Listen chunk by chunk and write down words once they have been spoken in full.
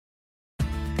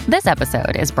This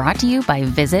episode is brought to you by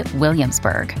Visit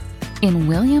Williamsburg. In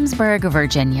Williamsburg,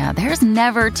 Virginia, there's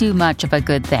never too much of a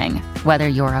good thing. Whether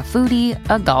you're a foodie,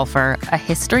 a golfer, a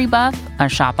history buff, a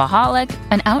shopaholic,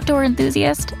 an outdoor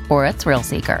enthusiast, or a thrill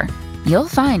seeker, you'll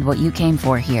find what you came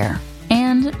for here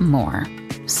and more.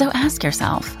 So ask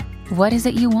yourself, what is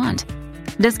it you want?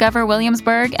 Discover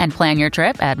Williamsburg and plan your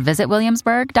trip at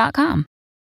visitwilliamsburg.com.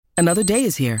 Another day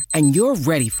is here, and you're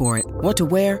ready for it. What to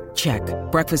wear? Check.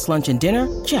 Breakfast, lunch, and dinner?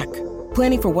 Check.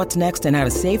 Planning for what's next and how to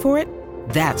save for it?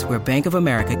 That's where Bank of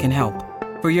America can help.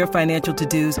 For your financial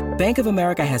to-dos, Bank of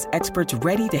America has experts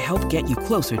ready to help get you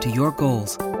closer to your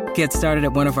goals. Get started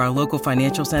at one of our local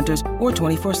financial centers or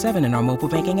 24/7 in our mobile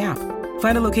banking app.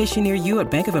 Find a location near you at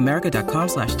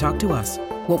bankofamerica.com/talktous.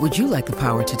 What would you like the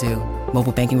power to do?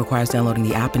 Mobile banking requires downloading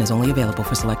the app and is only available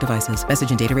for select devices.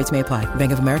 Message and data rates may apply.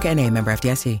 Bank of America N.A., member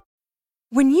FDIC.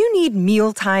 When you need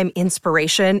mealtime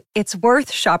inspiration, it's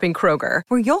worth shopping Kroger,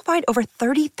 where you'll find over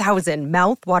 30,000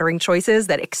 mouth-watering choices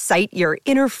that excite your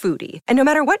inner foodie. And no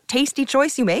matter what tasty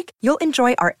choice you make, you'll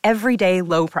enjoy our everyday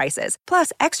low prices,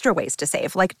 plus extra ways to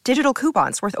save, like digital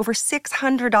coupons worth over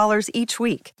 $600 each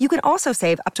week. You can also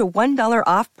save up to $1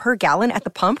 off per gallon at the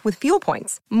pump with fuel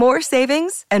points. More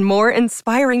savings and more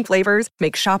inspiring flavors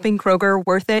make shopping Kroger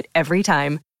worth it every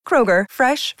time. Kroger,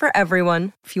 fresh for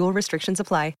everyone. Fuel restrictions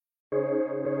apply.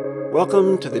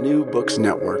 Welcome to the New Books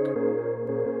Network.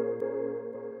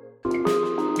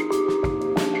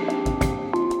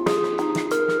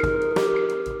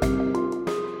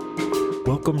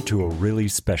 Welcome to a really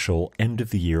special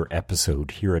end-of-the-year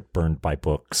episode here at Burned by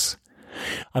Books.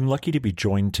 I'm lucky to be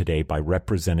joined today by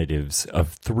representatives of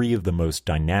three of the most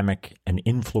dynamic and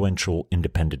influential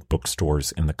independent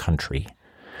bookstores in the country: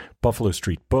 Buffalo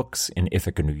Street Books in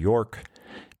Ithaca, New York,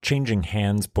 Changing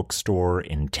Hands Bookstore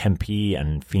in Tempe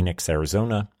and Phoenix,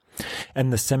 Arizona,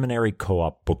 and the Seminary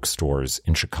Co-op bookstores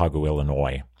in Chicago,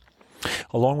 Illinois.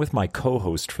 Along with my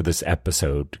co-host for this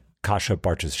episode, Kasia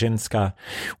Bartoszyńska,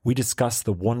 we discuss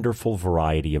the wonderful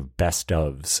variety of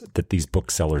best-ofs that these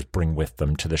booksellers bring with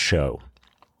them to the show.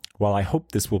 While I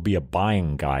hope this will be a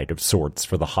buying guide of sorts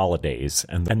for the holidays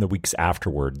and the weeks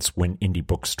afterwards when indie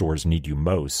bookstores need you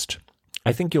most,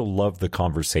 I think you'll love the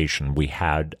conversation we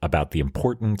had about the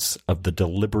importance of the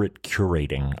deliberate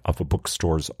curating of a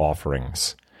bookstore's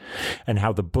offerings, and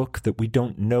how the book that we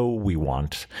don't know we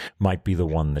want might be the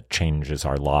one that changes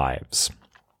our lives.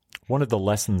 One of the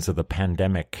lessons of the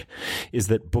pandemic is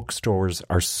that bookstores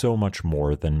are so much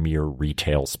more than mere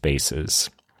retail spaces.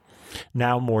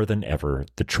 Now more than ever,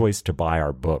 the choice to buy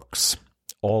our books,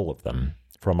 all of them,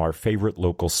 from our favorite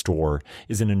local store,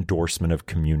 is an endorsement of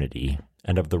community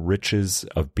and of the riches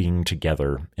of being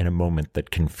together in a moment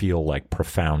that can feel like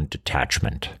profound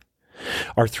detachment.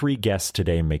 Our three guests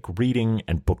today make reading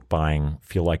and book buying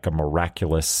feel like a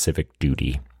miraculous civic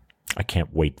duty. I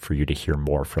can't wait for you to hear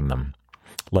more from them.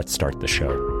 Let's start the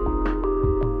show.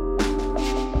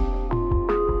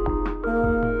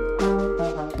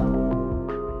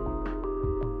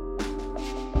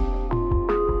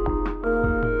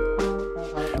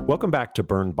 Welcome back to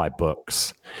Burned by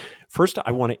Books. First,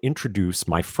 I want to introduce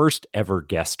my first ever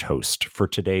guest host for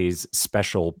today's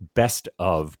special Best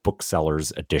of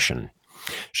Booksellers edition.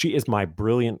 She is my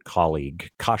brilliant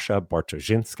colleague, Kasia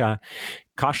Bartoszyńska.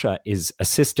 Kasia is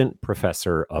Assistant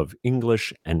Professor of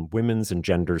English and Women's and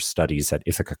Gender Studies at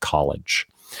Ithaca College.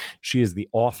 She is the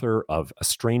author of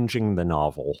Estranging the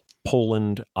Novel,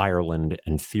 Poland, Ireland,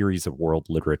 and Theories of World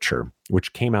Literature,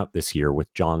 which came out this year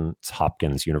with Johns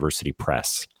Hopkins University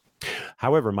Press.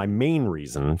 However, my main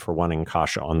reason for wanting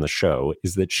Kasia on the show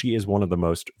is that she is one of the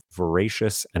most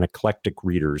voracious and eclectic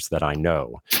readers that I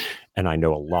know, and I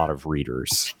know a lot of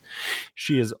readers.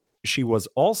 She was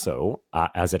also,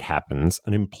 as it happens,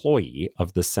 an employee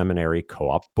of the Seminary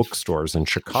Co-op bookstores in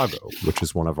Chicago, which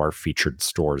is one of our featured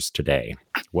stores today.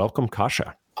 Welcome,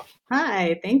 Kasia.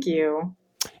 Hi, thank you.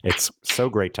 It's so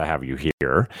great to have you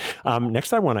here.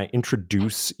 Next, I want to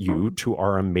introduce you to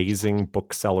our amazing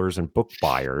booksellers and book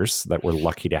buyers that we're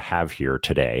lucky to have here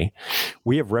today.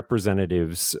 We have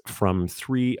representatives from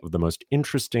three of the most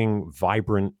interesting,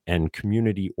 vibrant, and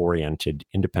community-oriented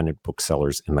independent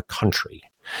booksellers in the country.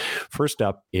 First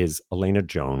up is Elena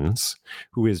Jones,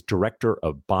 who is Director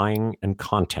of Buying and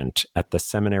Content at the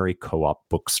Seminary Co-op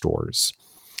bookstores.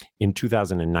 In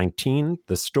 2019,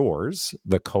 the stores,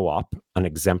 the Co-op, an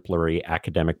exemplary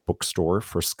academic bookstore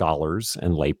for scholars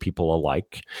and lay people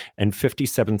alike, and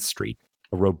 57th Street,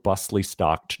 a robustly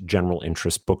stocked general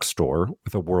interest bookstore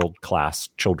with a world-class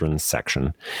children's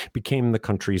section, became the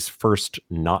country's first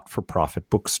not-for-profit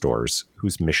bookstores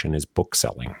whose mission is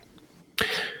bookselling.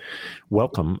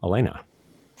 Welcome, Elena.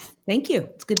 Thank you.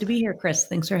 It's good to be here, Chris.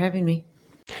 Thanks for having me.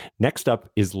 Next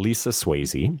up is Lisa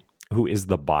Swayze, who is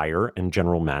the buyer and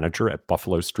general manager at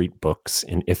Buffalo Street Books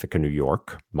in Ithaca, New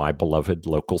York, my beloved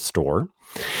local store.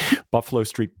 Buffalo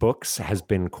Street Books has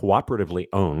been cooperatively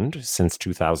owned since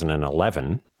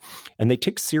 2011, and they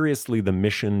take seriously the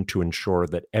mission to ensure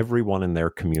that everyone in their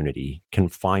community can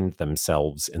find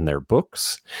themselves in their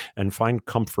books and find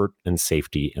comfort and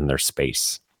safety in their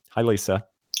space. Hi, Lisa.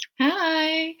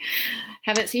 Hi.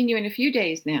 Haven't seen you in a few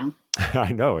days now.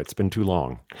 I know, it's been too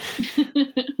long.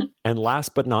 And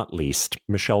last but not least,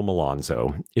 Michelle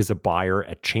Malonzo is a buyer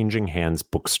at Changing Hands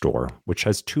Bookstore, which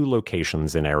has 2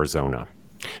 locations in Arizona.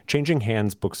 Changing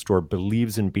Hands Bookstore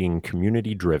believes in being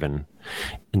community-driven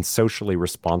and socially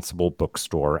responsible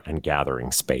bookstore and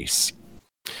gathering space.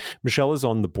 Michelle is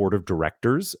on the board of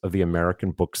directors of the American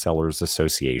Booksellers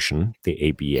Association, the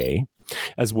ABA,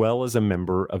 as well as a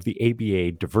member of the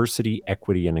ABA Diversity,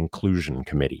 Equity, and Inclusion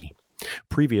Committee.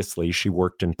 Previously, she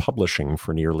worked in publishing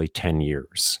for nearly 10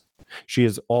 years. She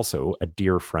is also a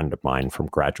dear friend of mine from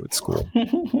graduate school.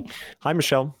 Hi,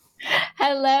 Michelle.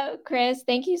 Hello, Chris.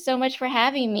 Thank you so much for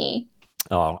having me.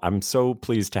 Oh, I'm so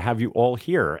pleased to have you all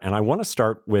here. And I want to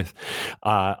start with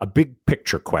a big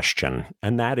picture question.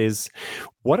 And that is,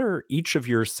 what are each of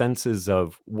your senses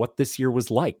of what this year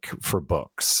was like for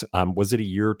books? Was it a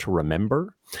year to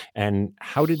remember? And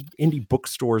how did indie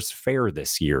bookstores fare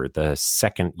this year, the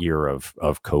second year of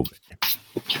COVID?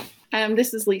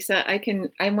 This is Lisa. I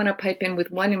want to pipe in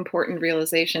with one important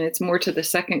realization. It's more to the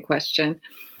second question,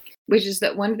 which is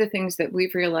that one of the things that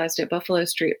we've realized at Buffalo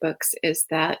Street Books is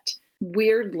that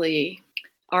weirdly,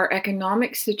 our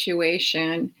economic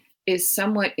situation is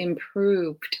somewhat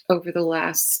improved over the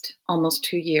last almost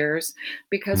 2 years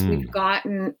because we've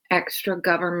gotten extra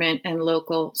government and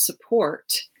local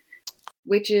support,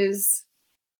 which is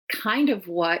kind of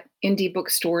what indie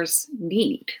bookstores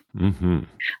need. Mm-hmm.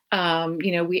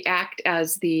 We act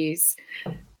as these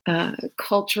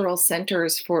cultural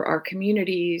centers for our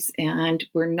communities, and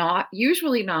we're not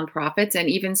usually nonprofits, and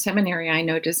even seminary, I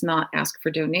know, does not ask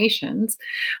for donations.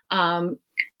 And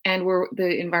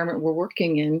the environment we're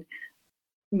working in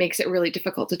makes it really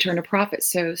difficult to turn a profit.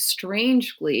 So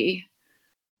strangely,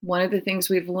 one of the things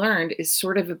we've learned is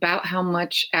sort of about how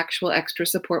much actual extra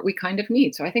support we kind of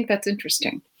need. So I think that's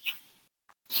interesting.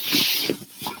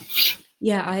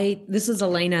 Yeah, this is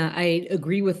Elena. I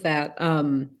agree with that.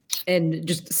 And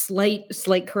just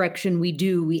slight correction,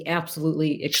 we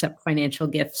absolutely accept financial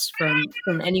gifts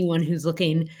from anyone who's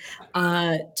looking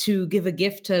to give a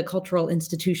gift to a cultural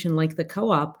institution like the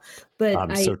Co-op.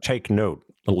 But so take note,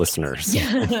 listeners.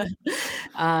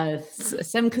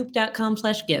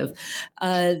 semcoop.com/give.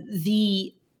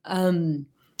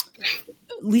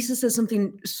 Lisa says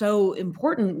something so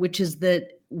important, which is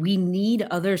that we need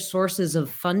other sources of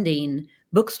funding.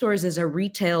 Bookstores as a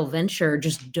retail venture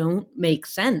just don't make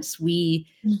sense. We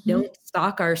don't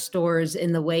stock our stores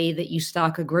in the way that you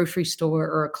stock a grocery store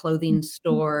or a clothing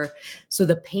store. So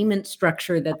the payment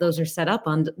structure that those are set up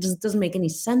on doesn't make any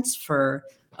sense for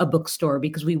a bookstore,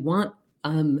 because we want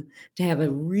to have a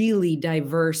really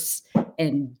diverse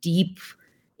and deep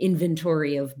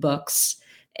inventory of books.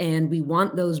 And we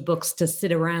want those books to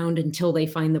sit around until they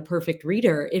find the perfect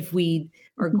reader. If we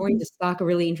are going to stock a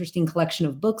really interesting collection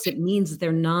of books, it means that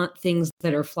they're not things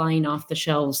that are flying off the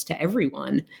shelves to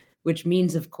everyone, which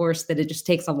means, of course, that it just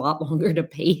takes a lot longer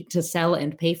to sell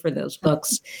and pay for those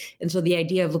books. And so the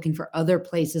idea of looking for other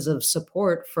places of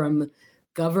support from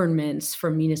governments,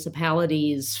 from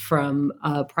municipalities, from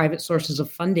private sources of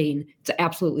funding, it's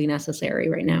absolutely necessary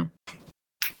right now.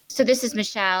 So this is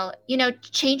Michelle.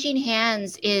 Changing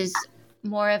Hands is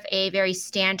more of a very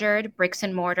standard bricks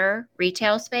and mortar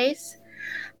retail space.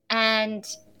 And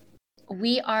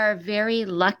we are very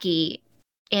lucky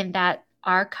in that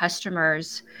our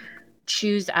customers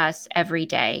choose us every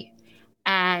day.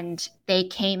 And they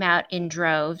came out in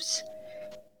droves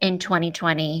in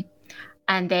 2020,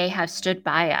 and they have stood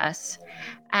by us.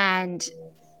 And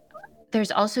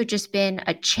there's also just been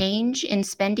a change in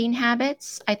spending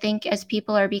habits, I think, as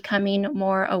people are becoming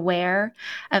more aware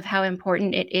of how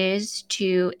important it is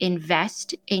to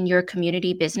invest in your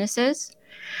community businesses.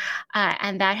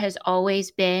 And that has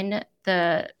always been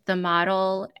the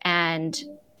model, and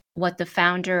what the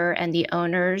founder and the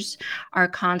owners are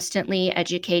constantly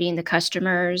educating the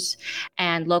customers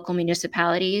and local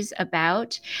municipalities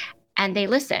about. And they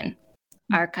listen.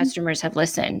 Our customers have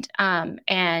listened.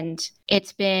 And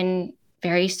it's been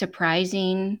very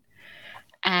surprising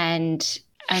and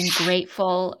I'm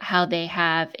grateful how they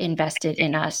have invested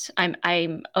in us.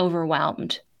 I'm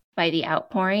overwhelmed by the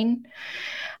outpouring.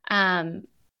 And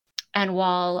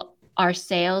while our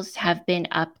sales have been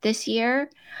up this year,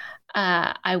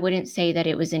 I wouldn't say that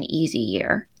it was an easy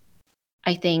year.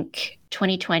 I think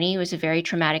 2020 was a very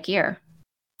traumatic year.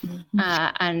 Mm-hmm.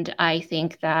 And I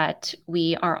think that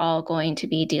we are all going to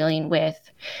be dealing with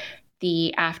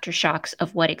the aftershocks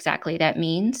of what exactly that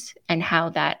means and how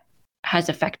that has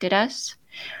affected us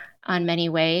on many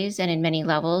ways and in many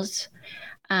levels.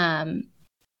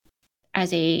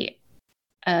 As a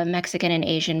Mexican and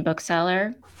Asian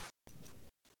bookseller,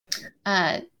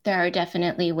 there are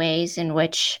definitely ways in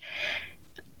which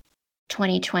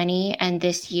 2020 and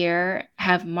this year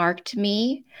have marked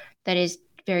me that is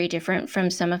very different from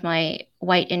some of my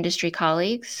white industry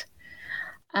colleagues.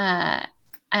 And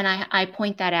I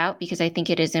point that out because I think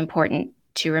it is important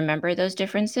to remember those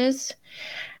differences,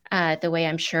 the way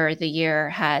I'm sure the year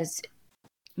has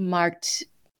marked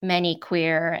many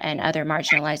queer and other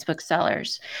marginalized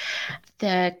booksellers.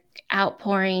 The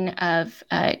outpouring of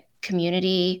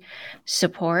community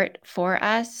support for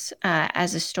us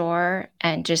as a store,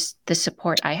 and just the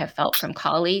support I have felt from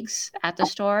colleagues at the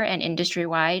store and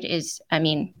industry-wide is,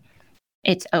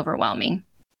 it's overwhelming.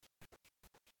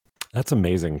 That's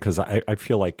amazing, because I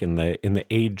feel like in the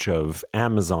age of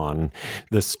Amazon,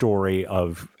 the story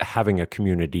of having a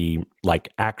community like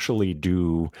actually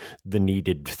do the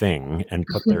needed thing and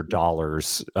put their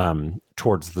dollars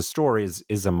towards the store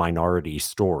is a minority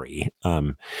story,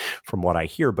 from what I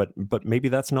hear. But maybe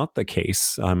that's not the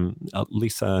case.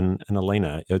 Lisa and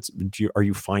Elena, are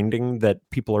you finding that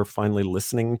people are finally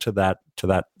listening to that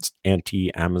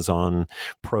anti-Amazon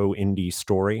pro-indie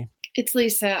story? It's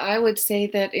Lisa. I would say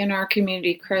that in our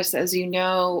community, Chris, as you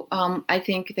know, I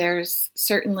think there's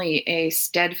certainly a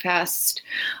steadfast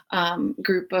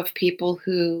group of people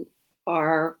who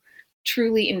are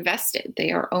truly invested.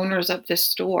 They are owners of the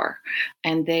store,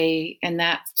 and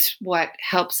that's what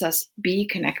helps us be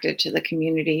connected to the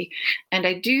community. And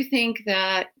I do think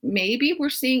that maybe we're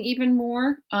seeing even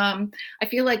more. I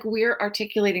feel like we're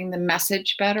articulating the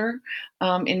message better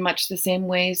in much the same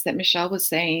ways that Michelle was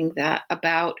saying, that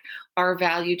about our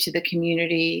value to the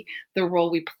community, the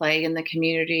role we play in the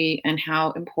community, and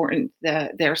how important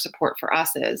their support for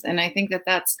us is. And I think that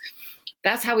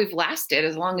that's how we've lasted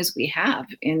as long as we have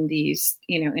in these,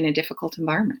 in a difficult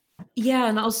environment. Yeah,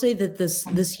 and I'll say that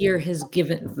this year has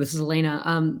given, this is Elena,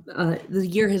 the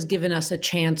year has given us a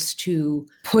chance to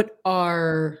put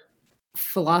our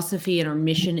philosophy and our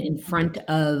mission in front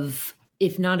of,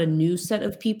 if not a new set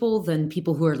of people, then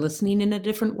people who are listening in a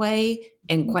different way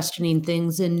and questioning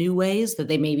things in new ways that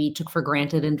they maybe took for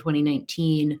granted in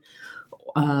 2019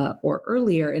 or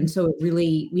earlier. And so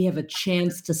we have a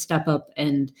chance to step up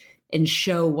and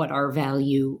show what our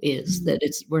value is, that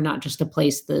we're not just a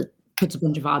place that puts a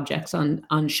bunch of objects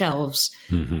on shelves,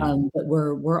 but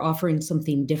we're offering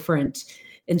something different.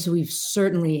 And so we've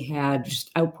certainly had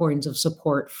just outpourings of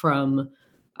support from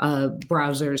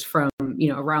browsers from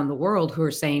around the world who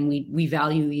are saying we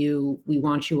value you, we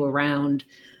want you around.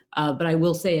 But I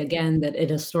will say again that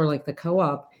at a store like the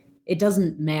Co-op, it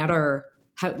doesn't matter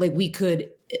how, like, we could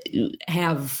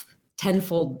have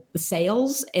tenfold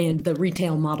sales and the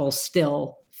retail model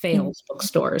still fails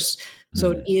bookstores.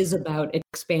 So it is about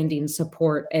expanding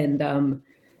support and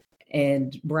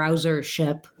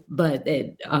browsership, but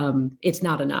it's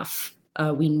not enough.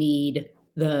 We need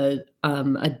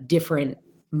a different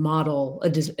model, a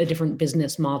different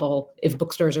business model, if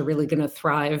bookstores are really going to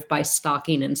thrive by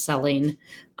stocking and selling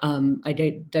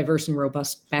a diverse and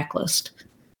robust backlist.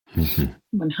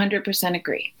 100%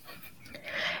 agree.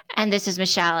 And this is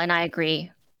Michelle, and I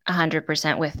agree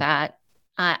 100% with that.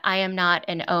 I am not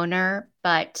an owner,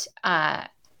 but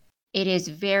it is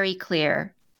very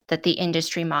clear that the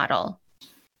industry model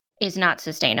is not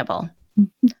sustainable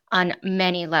on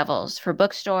many levels, for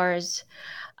bookstores,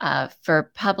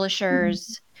 for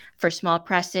publishers, for small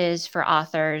presses, for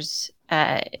authors.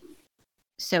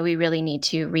 So we really need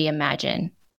to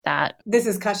reimagine that. This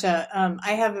is Kasha.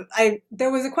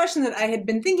 There was a question that I had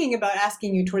been thinking about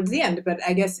asking you towards the end, but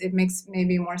I guess it makes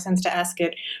maybe more sense to ask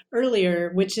it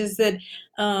earlier, which is that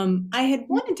I had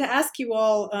wanted to ask you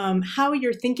all how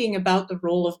you're thinking about the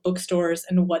role of bookstores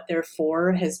and what they're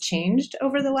for has changed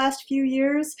over the last few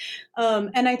years.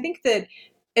 And I think that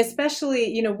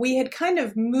especially, we had kind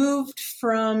of moved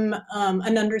from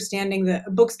an understanding that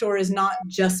a bookstore is not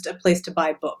just a place to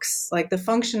buy books. Like, the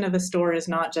function of a store is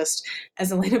not just,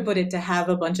 as Elena put it, to have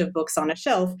a bunch of books on a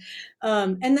shelf.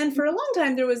 And then for a long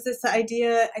time, there was this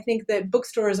idea, I think, that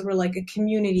bookstores were like a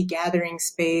community gathering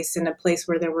space and a place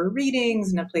where there were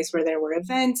readings and a place where there were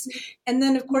events. And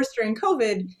then, of course, during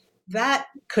COVID, that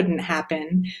couldn't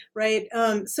happen, right?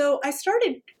 So I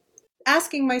started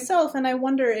asking myself, and I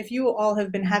wonder if you all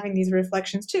have been having these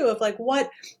reflections too, of like, what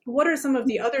are some of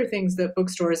the other things that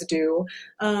bookstores do?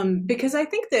 Because I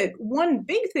think that one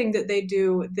big thing that they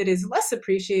do that is less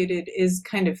appreciated is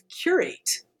kind of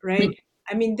curate, right?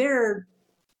 I mean, there are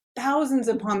thousands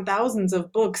upon thousands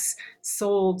of books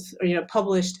sold or,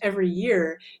 published every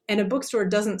year, and a bookstore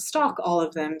doesn't stock all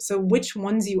of them. So which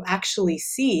ones you actually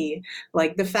see,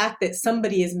 like the fact that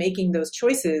somebody is making those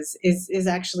choices is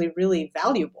actually really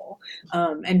valuable.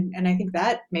 And I think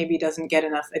that maybe doesn't get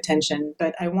enough attention,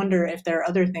 but I wonder if there are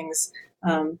other things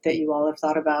that you all have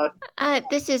thought about.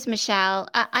 This is Michelle.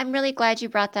 I'm really glad you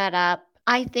brought that up.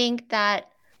 I think that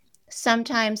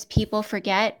sometimes people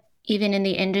forget, even in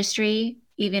the industry,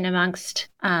 even amongst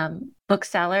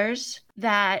booksellers,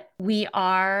 that we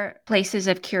are places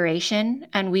of curation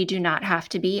and we do not have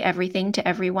to be everything to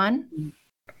everyone.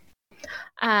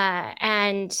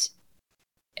 And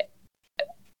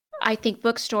I think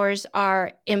bookstores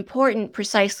are important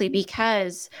precisely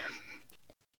because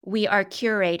we are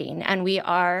curating and we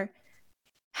are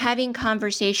having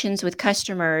conversations with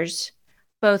customers,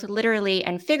 both literally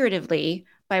and figuratively,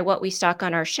 by what we stock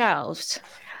on our shelves,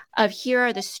 of here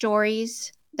are the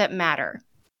stories that matter.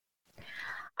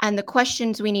 And the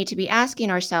questions we need to be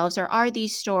asking ourselves are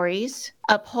these stories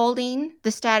upholding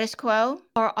the status quo,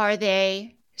 or are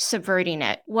they subverting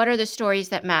it? What are the stories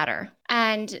that matter?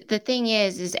 And the thing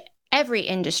is every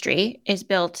industry is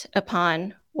built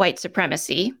upon white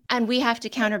supremacy, and we have to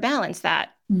counterbalance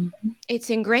that. Mm-hmm. It's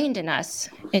ingrained in us.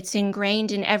 It's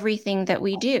ingrained in everything that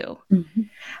we do. Mm-hmm.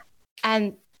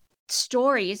 And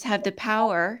stories have the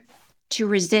power to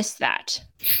resist that.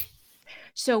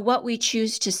 So what we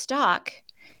choose to stock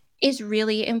is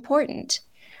really important.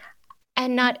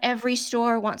 And not every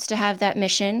store wants to have that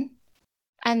mission,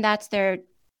 and that's their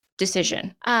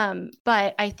decision.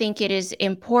 But I think it is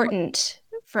important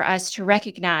for us to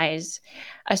recognize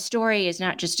a story is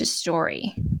not just a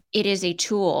story. It is a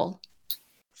tool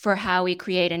for how we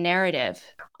create a narrative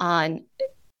on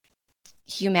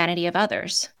humanity of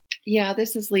others. Yeah,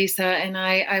 this is Lisa, and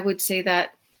I would say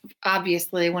that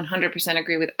obviously 100%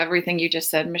 agree with everything you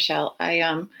just said, Michelle.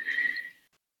 I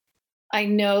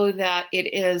know that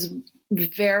it is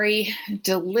very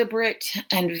deliberate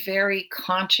and very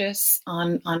conscious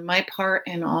on my part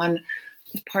and on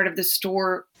the part of the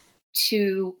store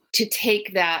to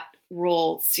take that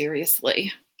role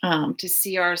seriously, to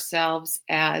see ourselves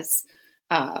as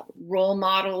role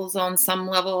models on some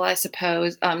level, I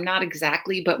suppose. Not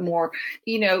exactly, but more,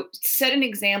 set an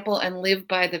example and live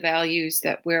by the values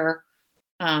that we're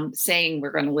saying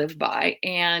we're going to live by.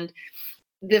 And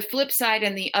the flip side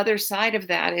and the other side of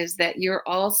that is that you're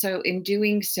also, in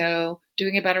doing so,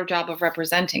 doing a better job of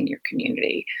representing your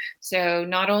community. So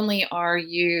not only are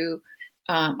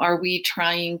we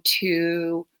trying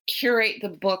to curate the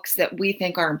books that we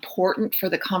think are important for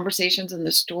the conversations and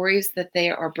the stories that they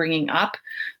are bringing up,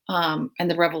 and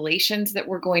the revelations that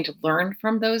we're going to learn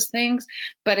from those things.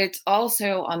 But it's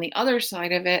also, on the other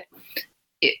side of it,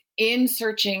 in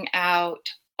searching out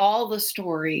all the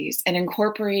stories and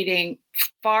incorporating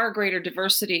far greater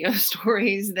diversity of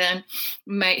stories than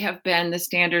might have been the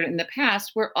standard in the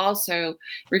past, we're also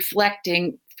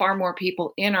reflecting far more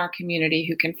people in our community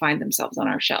who can find themselves on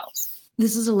our shelves.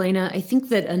 This is Elena. I think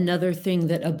that another thing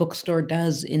that a bookstore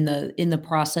does in the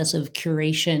process of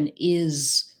curation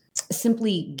is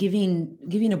simply giving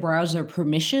a browser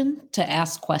permission to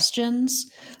ask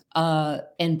questions,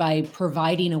 and by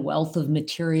providing a wealth of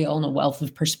material and a wealth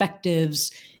of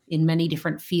perspectives in many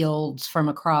different fields from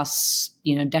across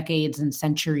decades and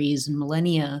centuries and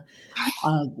millennia,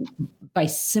 by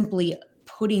simply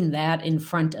putting that in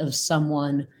front of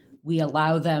someone, we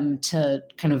allow them to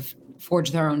kind of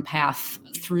forge their own path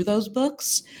through those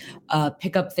books,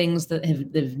 pick up things that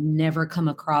they've never come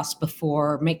across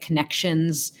before, make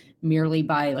connections merely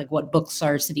by like what books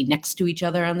are sitting next to each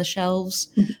other on the shelves.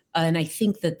 Mm-hmm. And I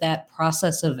think that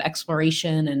process of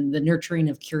exploration and the nurturing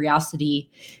of curiosity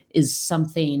is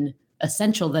something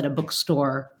essential that a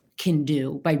bookstore can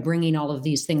do by bringing all of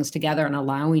these things together and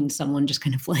allowing someone just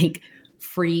kind of like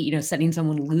free, setting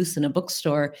someone loose in a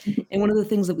bookstore. And one of the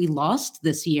things that we lost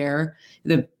this year,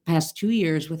 the past 2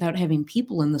 years, without having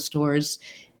people in the stores,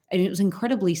 and it was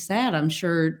incredibly sad. I'm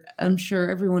sure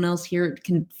everyone else here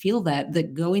can feel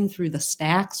that going through the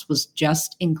stacks was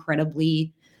just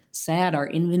incredibly sad. Our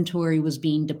inventory was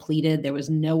being depleted. There was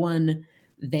no one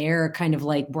there kind of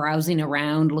like browsing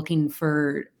around looking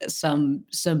for some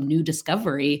new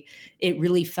discovery. It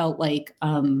really felt like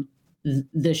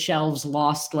the shelves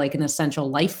lost like an essential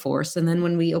life force. And then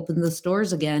when we opened the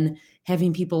stores again,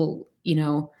 having people,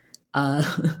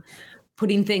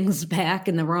 putting things back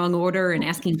in the wrong order and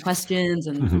asking questions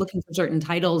and looking for certain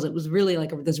titles. It was really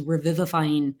like this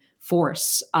revivifying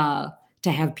force to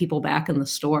have people back in the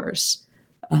stores.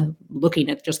 Looking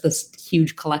at just this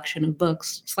huge collection of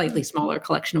books, slightly smaller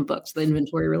collection of books. The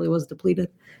inventory really was depleted.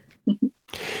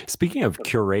 Speaking of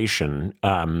curation,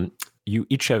 you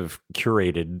each have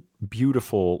curated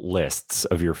beautiful lists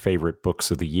of your favorite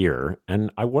books of the year.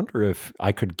 And I wonder if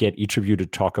I could get each of you to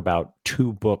talk about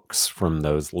 2 books from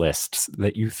those lists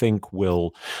that you think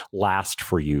will last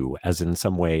for you as in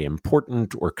some way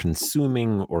important or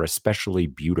consuming or especially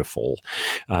beautiful.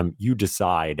 You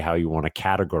decide how you want to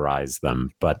categorize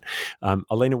them. But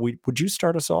Elena, would you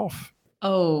start us off?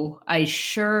 Oh, I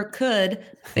sure could.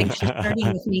 Thanks for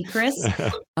starting with me, Chris.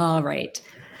 All right.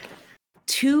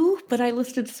 2, but I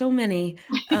listed so many.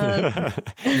 You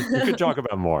could talk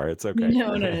about more. It's okay.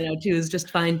 No. 2 is just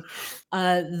fine.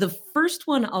 The first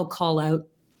one I'll call out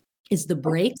is The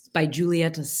Breaks by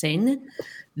Julieta Singh.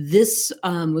 This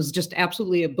was just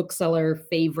absolutely a bookseller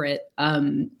favorite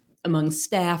among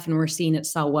staff, and we're seeing it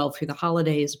sell well through the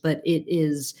holidays. But it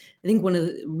is, I think, one of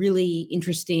the really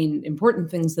interesting, important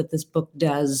things that this book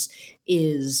does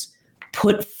is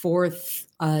put forth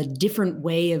a different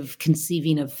way of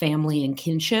conceiving of family and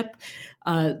kinship,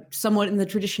 somewhat in the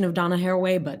tradition of Donna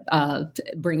Haraway, but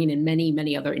bringing in many,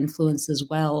 many other influences as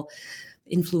well.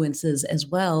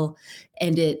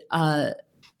 And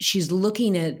she's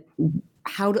looking at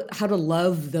how to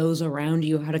love those around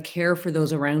you, how to care for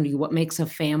those around you, what makes a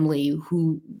family,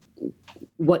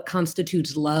 what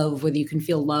constitutes love, whether you can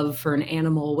feel love for an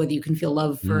animal, whether you can feel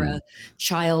love for a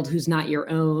child who's not your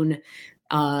own,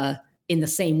 in the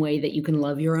same way that you can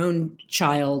love your own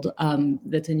child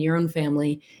that's in your own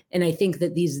family. And I think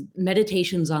that these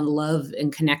meditations on love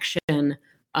and connection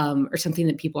are something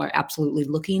that people are absolutely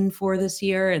looking for this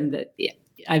year. And that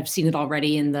I've seen it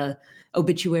already in the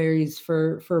obituaries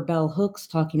for Bell Hooks,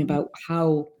 talking about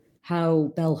how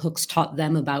Bell Hooks taught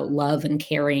them about love and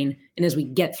caring. And as we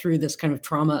get through this kind of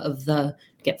trauma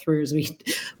as we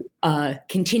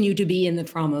continue to be in the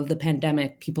trauma of the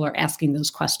pandemic, people are asking those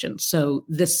questions. So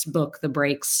this book, The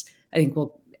Breaks, I think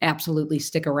will absolutely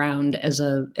stick around as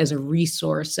a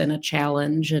resource and a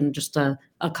challenge and just a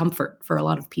comfort for a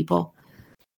lot of people.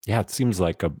 Yeah, it seems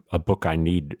like a book I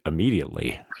need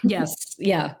immediately. Yes.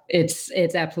 Yeah, it's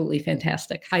absolutely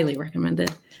fantastic. Highly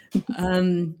recommended.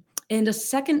 And a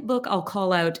second book I'll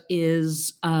call out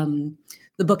is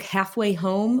the book Halfway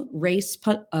Home, Race,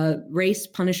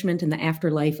 Punishment, and the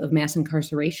Afterlife of Mass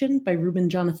Incarceration by Reuben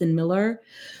Jonathan Miller.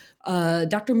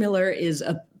 Dr. Miller is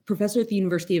a professor at the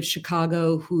University of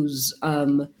Chicago whose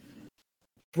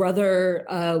brother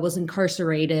was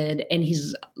incarcerated, and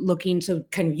he's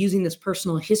kind of using this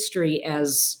personal history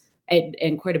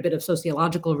and quite a bit of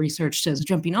sociological research as a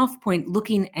jumping off point,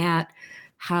 looking at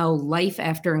how life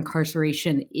after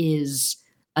incarceration is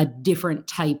a different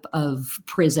type of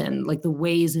prison, like the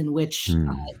ways in which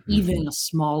even a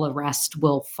small arrest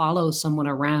will follow someone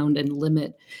around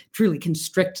and truly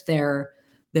constrict their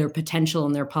potential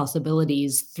and their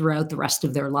possibilities throughout the rest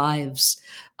of their lives.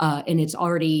 And it's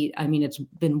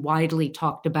been widely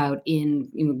talked about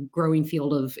in growing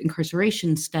field of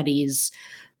incarceration studies.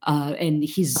 And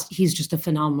he's just a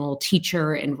phenomenal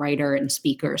teacher and writer and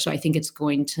speaker. So I think it's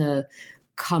going to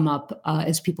come up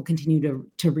as people continue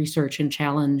to research and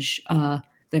challenge the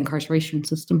incarceration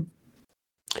system.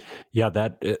 Yeah,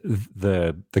 that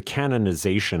the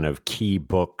canonization of key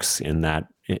books in that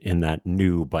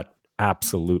new but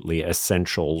absolutely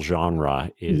essential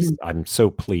genre is, I'm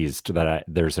so pleased that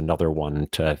there's another one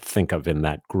to think of in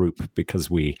that group,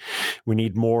 because we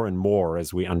need more and more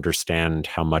as we understand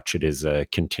how much it is a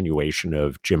continuation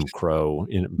of Jim Crow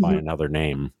by another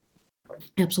name.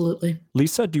 Absolutely.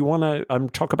 Lisa, do you want to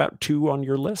talk about 2 on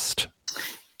your list?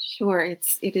 Sure.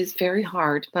 It is very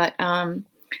hard, but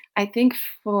I think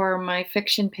for my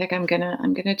fiction pick, I'm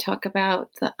gonna talk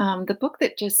about the book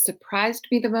that just surprised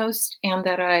me the most, and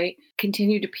that I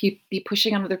continue to be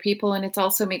pushing on other people. And it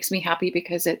also makes me happy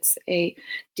because it's a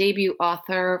debut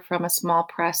author from a small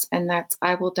press, and that's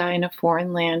I Will Die in a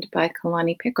Foreign Land by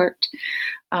Kalani Pickert.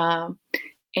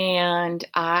 And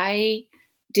I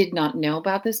did not know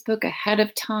about this book ahead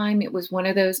of time. It was one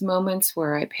of those moments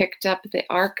where I picked up the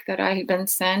ARC that I had been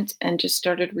sent and just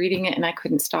started reading it, and I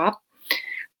couldn't stop.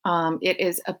 It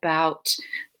is about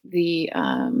the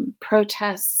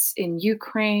protests in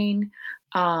Ukraine.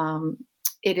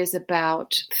 It is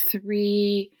about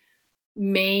 3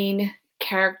 main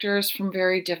characters from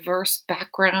very diverse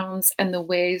backgrounds and the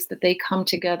ways that they come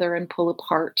together and pull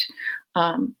apart.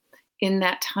 In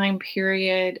that time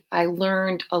period, I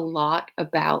learned a lot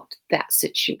about that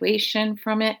situation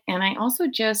from it. And I also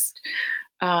just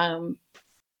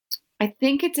I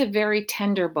think it's a very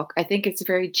tender book. I think it's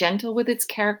very gentle with its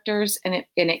characters, and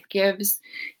it gives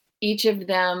each of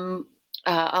them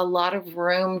a lot of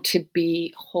room to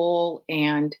be whole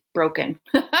and broken.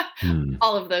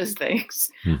 All of those things.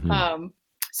 Mm-hmm.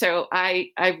 So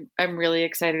I'm really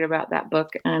excited about that book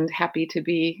and happy to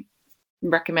be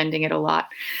recommending it a lot.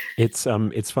 It's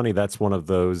funny. That's one of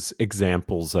those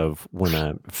examples of when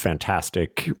a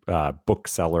fantastic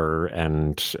bookseller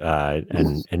and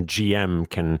GM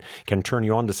can turn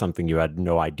you on to something you had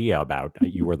no idea about.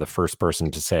 You were the first person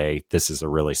to say, this is a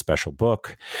really special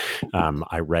book.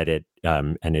 I read it,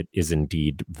 and it is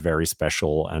indeed very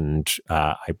special. And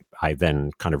I then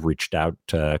kind of reached out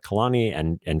to Kalani,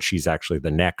 and she's actually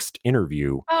the next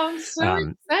interview. Oh, I'm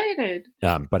so excited.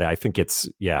 But I think it's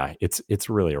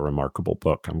really a remarkable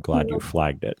book. I'm glad you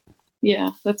flagged it.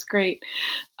 Yeah, that's great.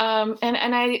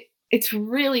 It's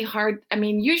really hard. I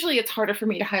mean, usually it's harder for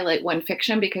me to highlight one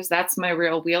fiction because that's my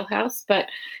real wheelhouse. But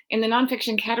in the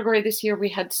nonfiction category this year, we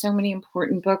had so many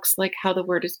important books like How the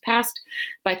Word Is Passed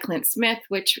by Clint Smith,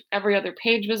 which every other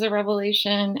page was a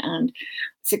revelation, and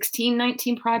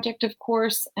 1619 Project, of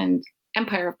course, and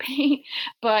Empire of Pain.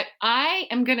 But I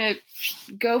am going to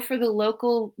go for the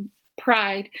local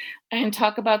pride and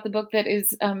talk about the book that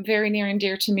is very near and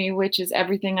dear to me, which is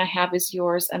Everything I Have Is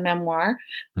Yours, a memoir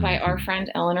by our friend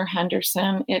Eleanor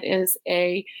Henderson. It is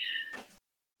a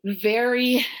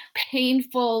very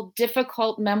painful,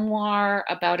 difficult memoir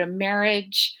about a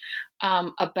marriage,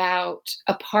 about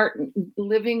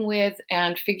living with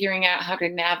and figuring out how to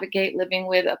navigate living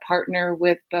with a partner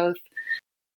with both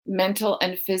mental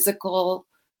and physical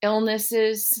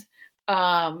illnesses.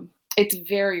 It's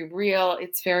very real.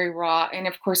 It's very raw. And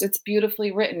of course, it's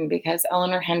beautifully written because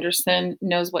Eleanor Henderson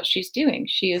knows what she's doing.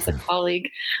 She is a colleague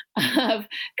of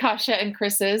Kasia and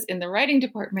Chris's in the writing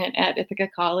department at Ithaca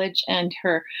College. And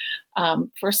her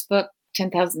first book,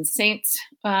 10,000 Saints,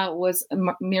 was a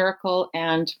miracle.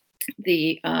 And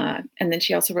then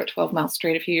she also wrote 12 Miles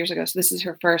Straight a few years ago. So this is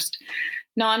her first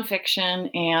nonfiction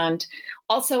and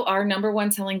also our number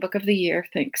one selling book of the year,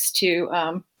 thanks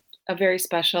to a very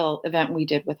special event we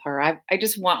did with her. I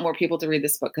just want more people to read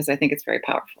this book because I think it's very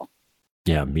powerful.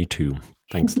 Yeah, me too.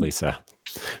 Thanks, Lisa.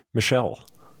 Michelle.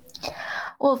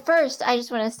 Well, first, I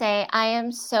just want to say I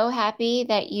am so happy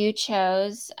that you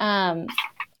chose I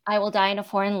Will Die in a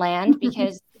Foreign Land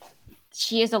because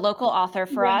she is a local author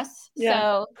for us. Yeah.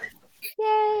 So,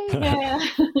 yay!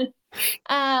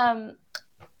 Yeah.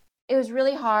 It was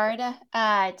really hard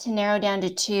to narrow down to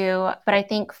two, but I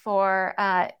think for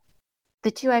the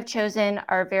two I've chosen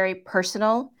are very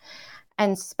personal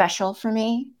and special for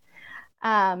me.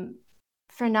 For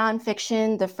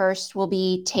nonfiction, the first will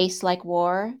be Taste Like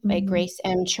War by Grace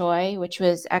M. Choi, which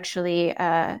was actually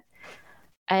a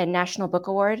National Book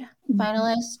Award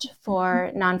finalist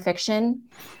for nonfiction.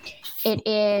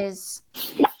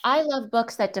 I love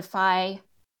books that defy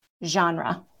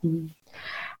genre.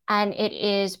 And it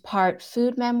is part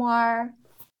food memoir,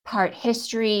 part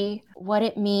history, what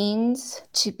it means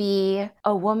to be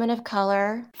a woman of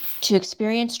color, to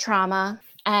experience trauma,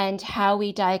 and how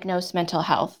we diagnose mental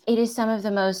health. It is some of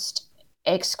the most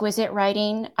exquisite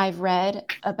writing I've read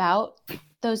about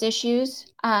those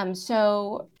issues.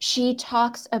 So she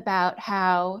talks about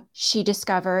how she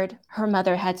discovered her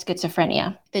mother had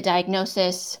schizophrenia, the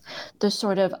diagnosis, the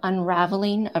sort of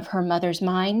unraveling of her mother's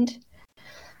mind,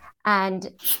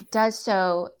 and does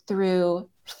so through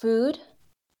food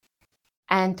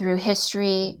and through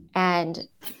history and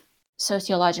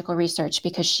sociological research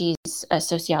because she's a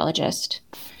sociologist.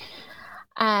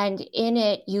 And in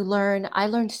it, I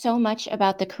learned so much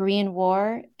about the Korean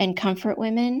War and comfort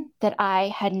women that I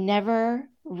had never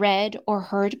read or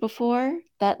heard before,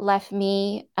 that left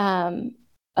me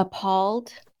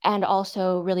appalled and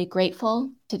also really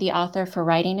grateful to the author for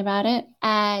writing about it.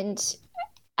 And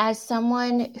as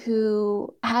someone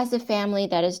who has a family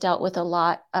that has dealt with a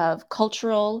lot of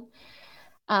cultural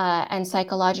and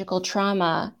psychological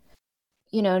trauma,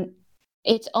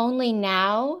 it's only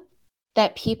now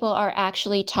that people are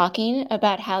actually talking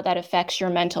about how that affects your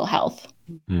mental health.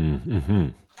 Mm-hmm.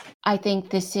 I think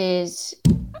this is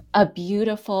a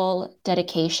beautiful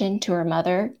dedication to her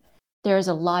mother. There is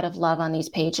a lot of love on these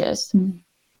pages.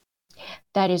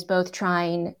 That is both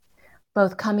coming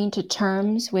to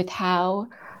terms with how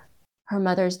her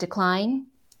mother's decline,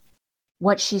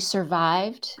 what she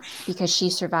survived because she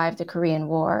survived the Korean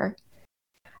War,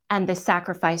 and the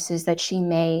sacrifices that she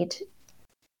made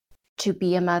to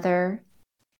be a mother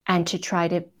and to try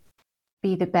to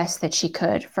be the best that she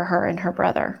could for her and her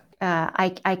brother.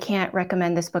 I can't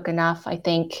recommend this book enough. I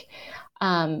think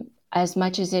as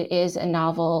much as it is a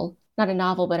novel, not a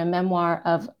novel, but a memoir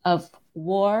of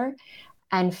war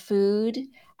and food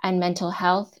and mental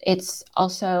health. It's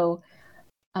also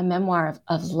a memoir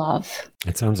of love.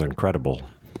 It sounds incredible.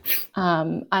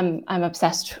 I'm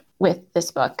obsessed with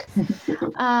this book.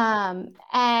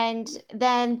 And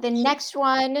then the next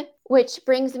one, which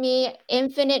brings me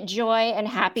infinite joy and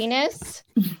happiness,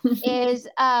 is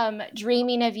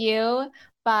Dreaming of You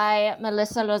by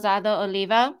Melissa Lozado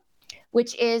Oliva,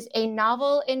 which is a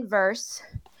novel in verse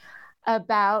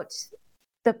about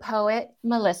the poet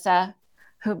Melissa,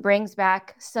 who brings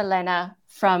back Selena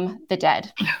from the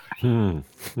dead.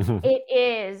 It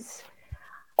is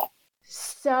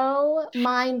so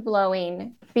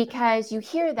mind-blowing because you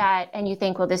hear that and you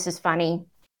think, well, this is funny.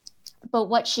 But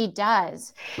what she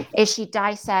does is she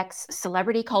dissects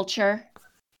celebrity culture,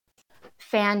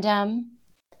 fandom,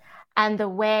 and the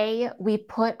way we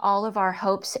put all of our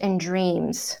hopes and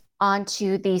dreams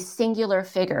onto these singular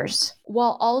figures,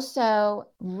 while also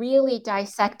really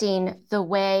dissecting the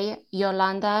way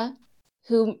Yolanda,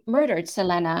 who murdered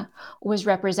Selena, was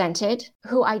represented,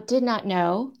 who I did not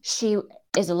know she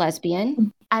is a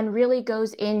lesbian, and really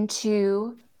goes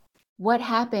into what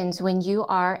happens when you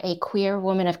are a queer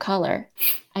woman of color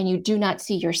and you do not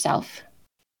see yourself.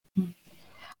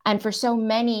 And for so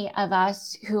many of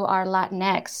us who are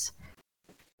Latinx,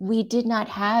 we did not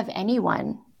have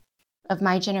anyone of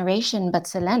my generation but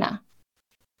Selena.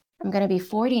 I'm going to be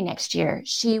 40 next year.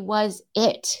 She was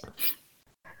it.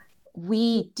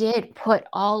 We did put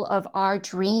all of our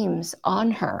dreams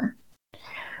on her.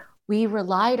 We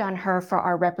relied on her for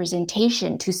our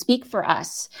representation, to speak for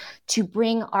us, to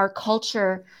bring our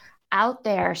culture out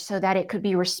there so that it could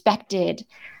be respected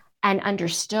and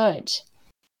understood.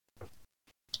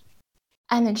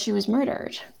 And then she was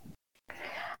murdered.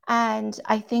 And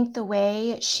I think the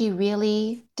way she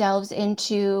really delves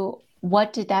into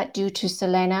what did that do to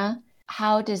Selena,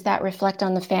 how does that reflect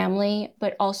on the family,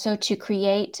 but also to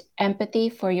create empathy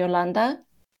for Yolanda,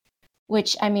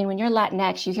 which, I mean, when you're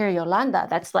Latinx, you hear Yolanda,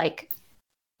 that's like,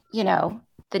 you know,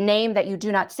 the name that you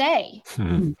do not say.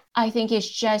 I think is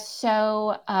just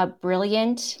so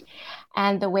brilliant.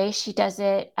 And the way she does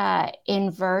it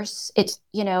in verse, it's,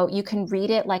 you know, you can read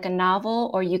it like a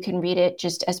novel or you can read it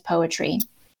just as poetry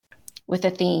with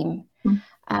a theme.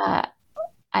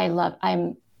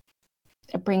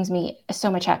 It brings me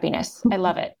so much happiness. I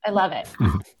love it. I love it.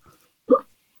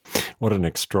 What an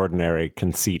extraordinary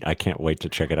conceit. I can't wait to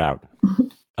check it out.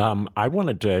 I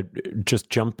wanted to just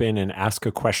jump in and ask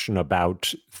a question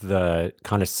about the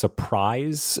kind of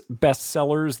surprise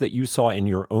bestsellers that you saw in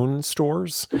your own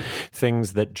stores,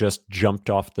 things that just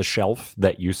jumped off the shelf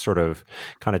that you sort of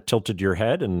kind of tilted your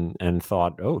head and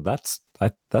thought, oh, that's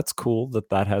cool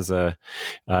that has a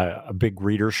big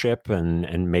readership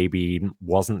and maybe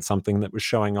wasn't something that was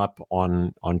showing up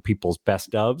on people's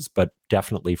best ofs, but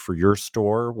definitely for your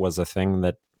store was a thing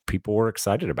that people were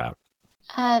excited about.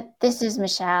 This is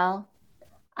Michelle.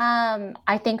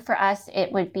 I think for us,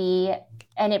 it would be,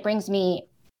 and it brings me,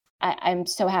 I'm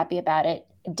so happy about it,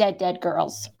 Dead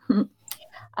Girls,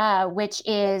 which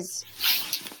is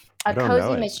a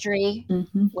cozy mystery,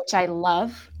 which I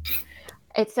love.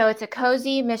 It's a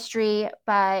cozy mystery,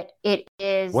 but it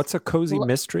is... What's a cozy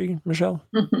mystery, Michelle?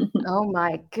 Oh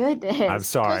my goodness. I'm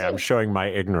sorry, I'm showing my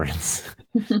ignorance.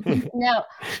 No,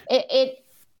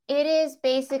 it is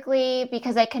basically,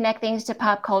 because I connect things to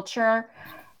pop culture,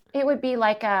 it would be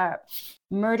like a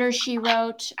Murder, She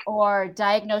Wrote or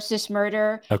Diagnosis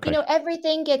Murder. Okay. You know,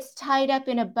 everything gets tied up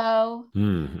in a bow,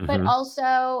 but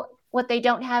also what they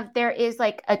don't have, there is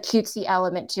like a cutesy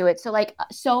element to it. So like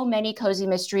so many cozy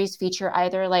mysteries feature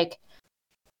either like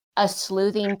a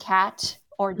sleuthing cat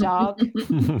or dog,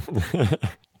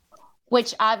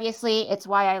 which obviously it's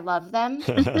why I love them.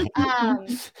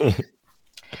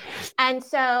 And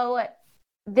so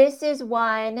this is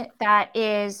one that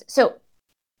is, so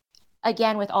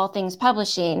again, with all things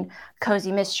publishing,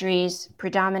 cozy mysteries,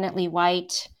 predominantly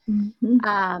white,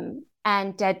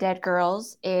 and Dead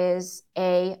Girls is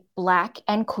a Black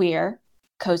and queer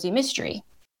cozy mystery.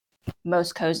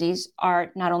 Most cozies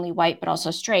are not only white, but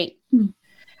also straight.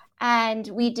 And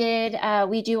we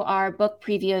do our book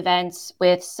preview events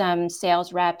with some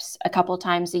sales reps a couple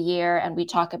times a year, and we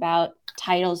talk about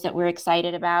titles that we're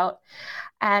excited about.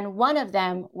 And one of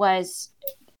them was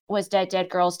Dead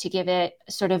Girls, to give it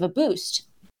sort of a boost.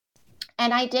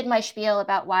 And I did my spiel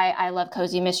about why I love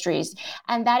cozy mysteries.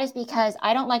 And that is because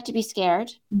I don't like to be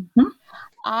scared.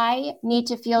 I need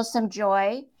to feel some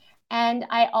joy. And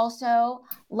I also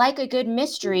like a good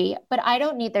mystery, but I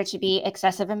don't need there to be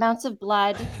excessive amounts of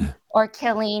blood or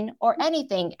killing or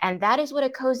anything. And that is what a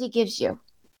cozy gives you.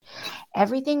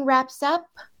 Everything wraps up.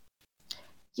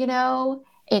 You know,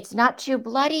 it's not too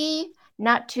bloody,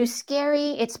 not too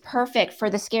scary. It's perfect for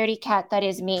the scaredy cat that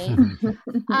is me.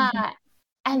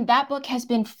 And that book has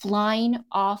been flying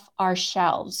off our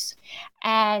shelves.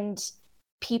 And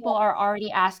people are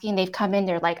already asking, they've come in,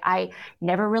 they're like, I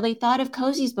never really thought of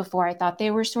cozies before. I thought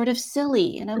they were sort of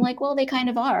silly. And I'm like, well, they kind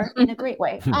of are in a great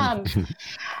way.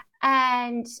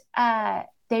 And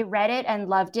they read it and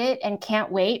loved it and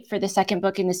can't wait for the second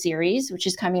book in the series, which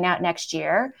is coming out next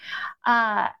year.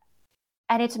 And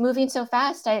it's moving so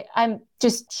fast. I'm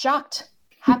just shocked.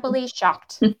 Happily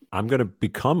shocked. I'm going to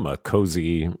become a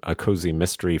cozy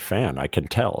mystery fan. I can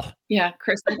tell. Yeah,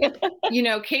 Chris.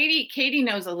 Katie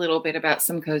knows a little bit about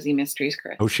some cozy mysteries,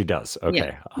 Chris. Oh, she does. Okay,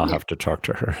 yeah. I'll have to talk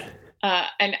to her.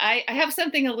 And I have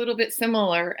something a little bit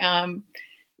similar.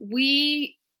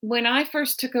 When I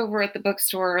first took over at the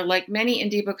bookstore, like many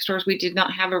indie bookstores, we did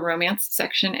not have a romance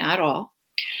section at all.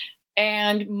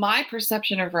 And my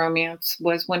perception of romance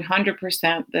was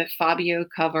 100% the Fabio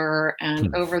cover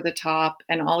and over the top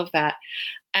and all of that.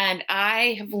 And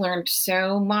I have learned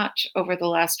so much over the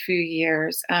last few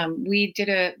years. When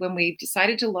we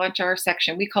decided to launch our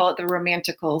section, we call it the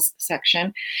Romanticals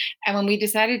section. And when we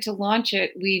decided to launch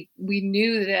it, we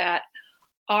knew that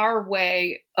our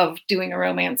way of doing a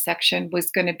romance section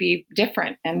was going to be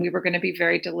different. And we were going to be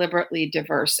very deliberately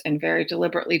diverse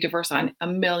on a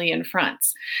million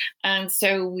fronts. And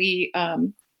so we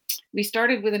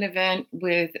started with an event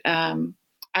with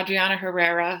Adriana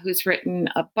Herrera, who's written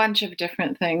a bunch of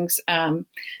different things,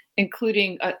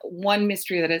 including one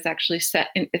mystery that is actually set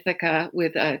in Ithaca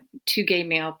with two gay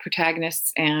male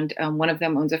protagonists. And one of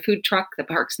them owns a food truck that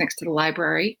parks next to the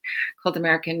library called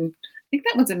I think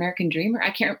that was American Dreamer.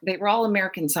 They were all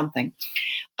American something.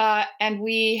 And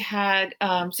we had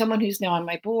someone who's now on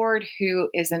my board who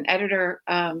is an editor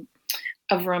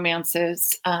of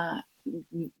romances.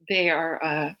 They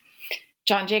are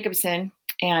John Jacobson,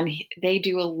 and they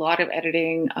do a lot of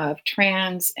editing of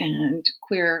trans and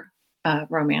queer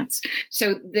romance.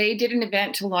 So they did an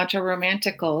event to launch our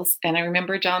Romanticals. And I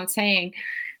remember John saying,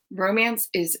 romance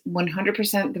is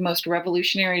 100% the most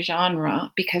revolutionary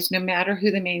genre because no matter who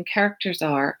the main characters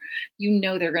are,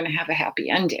 they're going to have a happy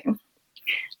ending.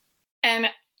 And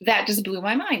that just blew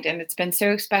my mind. And it's been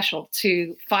so special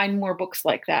to find more books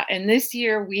like that. And this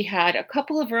year we had a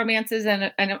couple of romances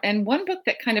and one book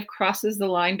that kind of crosses the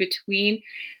line between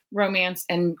romance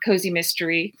and cozy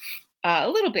mystery. A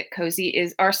little bit cozy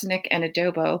is Arsenic and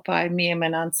Adobo by Mia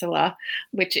Manansala,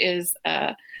 which is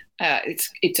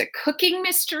it's a cooking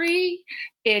mystery.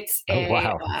 It's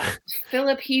a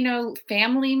Filipino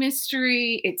family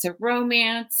mystery. It's a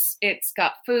romance. It's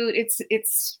got food.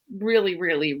 It's really,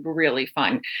 really, really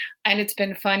fun. And it's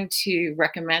been fun to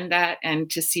recommend that and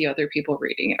to see other people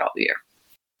reading it all year.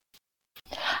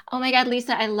 Oh my God,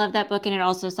 Lisa, I love that book and it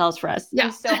also sells for us. Yeah.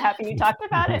 I'm so happy you talked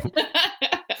about it.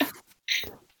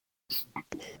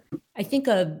 I think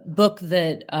a book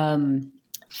that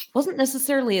wasn't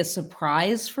necessarily a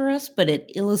surprise for us, but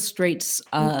it illustrates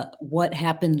what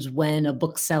happens when a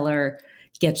bookseller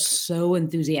gets so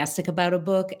enthusiastic about a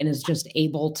book and is just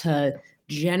able to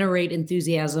generate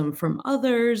enthusiasm from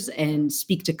others and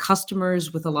speak to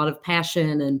customers with a lot of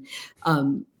passion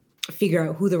and figure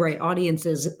out who the right audience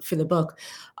is for the book.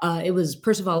 It was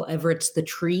Percival Everett's The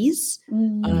Trees.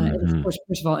 And of course,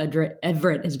 Percival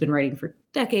Everett has been writing for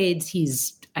decades.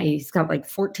 He's got like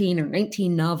 14 or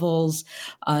 19 novels,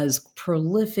 is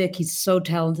prolific. He's so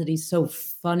talented. He's so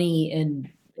funny and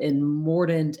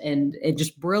mordant and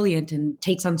just brilliant and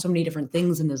takes on so many different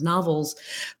things in his novels,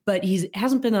 but he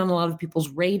hasn't been on a lot of people's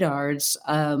radars.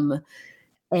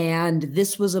 And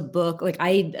this was a book like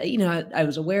I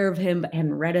was aware of him, but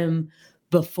hadn't read him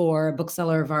before. A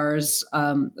bookseller of ours,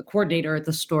 the coordinator at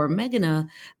the store, Meghana,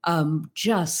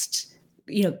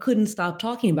 couldn't stop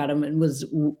talking about him and was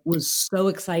so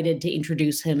excited to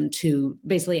introduce him to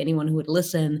basically anyone who would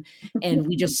listen. And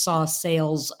we just saw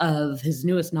sales of his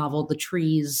newest novel, The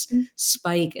Trees,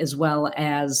 spike, as well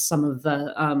as some of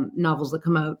the novels that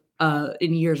come out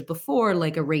in years before,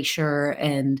 like Erasure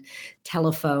and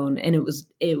Telephone. And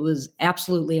it was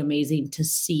absolutely amazing to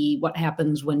see what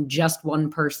happens when just one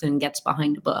person gets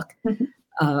behind a book.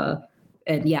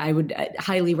 And yeah, I would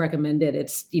highly recommend it.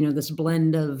 It's, this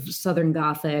blend of Southern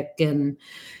Gothic and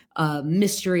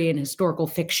mystery and historical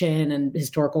fiction and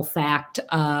historical fact,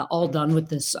 all done with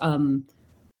this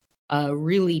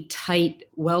really tight,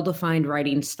 well-defined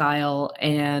writing style.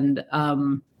 And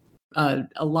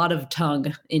a lot of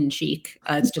tongue in cheek.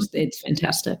 It's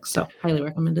fantastic. So highly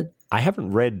recommended. I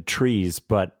haven't read Trees,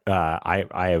 but I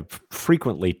have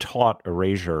frequently taught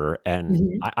Erasure,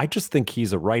 and I just think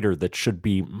he's a writer that should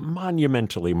be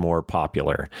monumentally more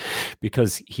popular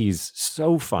because he's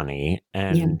so funny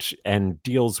and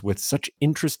deals with such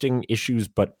interesting issues,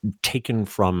 but taken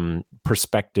from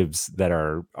perspectives that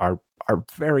are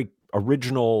very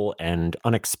original and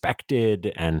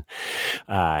unexpected. And,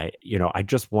 I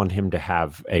just want him to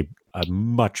have a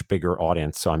much bigger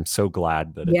audience. So I'm so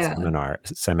glad that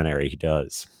at seminary he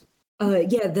does.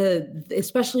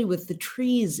 Especially with the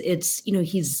Trees, it's,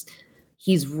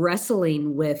 he's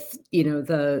wrestling with,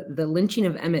 the lynching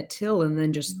of Emmett Till and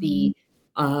then just the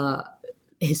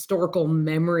historical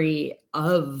memory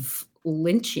of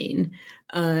lynching,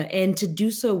 and to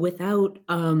do so without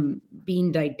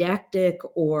being didactic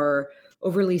or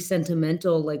overly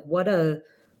sentimental. Like what a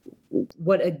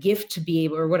gift to be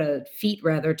able, or what a feat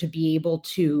rather, to be able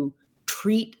to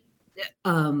treat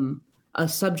a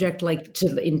subject, like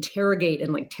to interrogate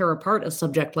and like tear apart a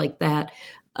subject like that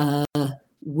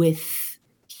with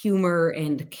humor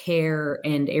and care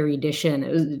and erudition.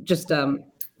 It was just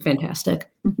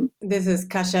fantastic. This is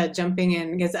Kasia jumping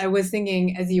in because I was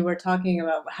thinking as you were talking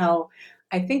about how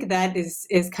I think that is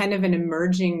kind of an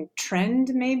emerging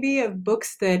trend maybe of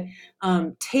books that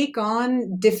take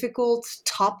on difficult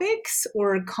topics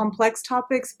or complex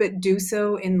topics, but do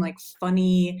so in like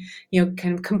funny,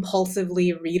 kind of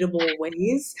compulsively readable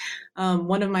ways.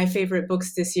 One of my favorite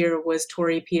books this year was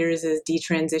Tori Peters'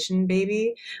 Detransition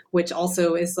Baby, which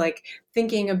also is like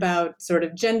thinking about sort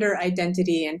of gender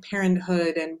identity and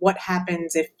parenthood and what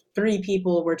happens if 3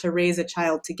 people were to raise a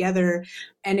child together.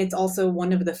 And it's also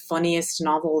one of the funniest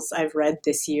novels I've read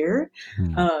this year.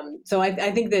 So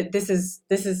I think that this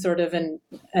is sort of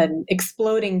an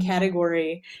exploding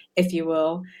category, if you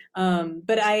will.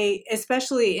 But I,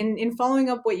 especially in following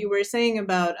up what you were saying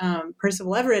about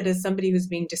Percival Everett as somebody who's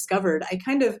being discovered,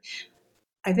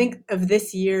 I think of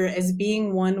this year as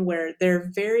being one where there are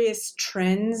various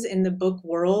trends in the book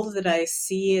world that I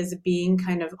see as being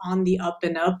kind of on the up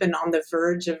and up and on the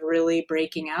verge of really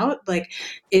breaking out. Like,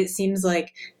 it seems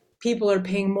like people are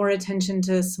paying more attention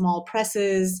to small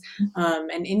presses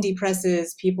and indie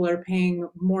presses. People are paying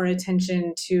more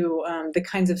attention to the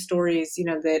kinds of stories,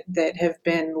 that have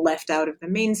been left out of the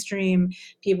mainstream.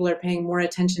 People are paying more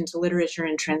attention to literature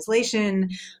and translation.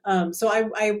 So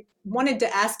I wanted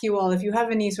to ask you all if you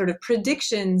have any sort of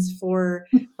predictions for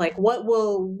like what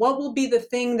will be the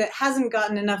thing that hasn't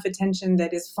gotten enough attention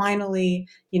that is finally,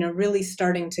 really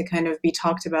starting to kind of be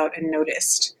talked about and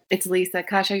noticed. It's Lisa.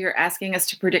 Kasia, you're asking us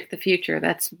to predict the future.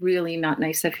 That's really not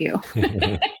nice of you.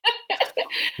 It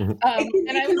can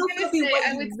also be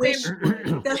what you wish would.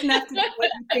 It doesn't have to be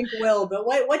what you think will, but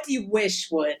what do you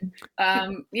wish would?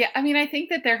 I think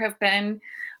that there have been,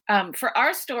 for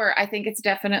our store, I think it's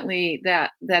definitely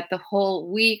that the whole,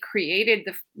 we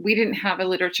didn't have a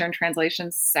literature and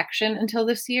translation section until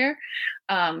this year.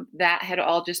 That had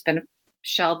all just been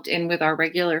shelved in with our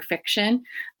regular fiction,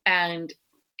 and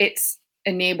it's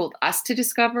enabled us to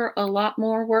discover a lot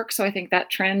more work. So I think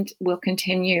that trend will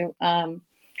continue.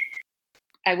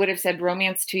 I would have said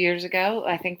romance 2 years ago.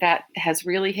 I think that has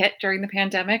really hit during the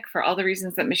pandemic for all the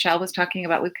reasons that Michelle was talking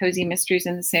about with Cozy Mysteries,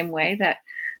 in the same way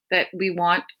that we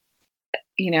want,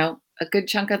 a good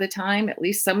chunk of the time, at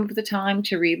least some of the time,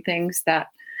 to read things that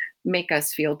make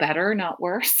us feel better, not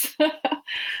worse.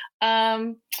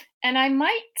 And I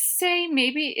might say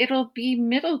maybe it'll be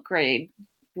middle grade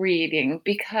reading,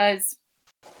 because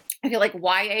I feel like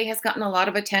YA has gotten a lot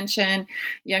of attention.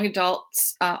 Young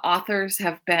adults authors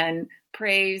have been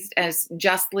praised as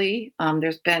justly.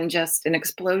 There's been just an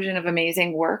explosion of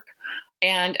amazing work.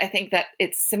 And I think that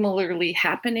it's similarly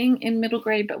happening in middle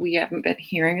grade, but we haven't been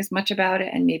hearing as much about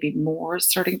it, and maybe more is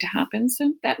starting to happen.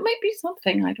 So that might be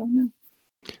something. I don't know.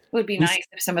 It would be nice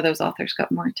if some of those authors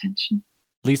got more attention.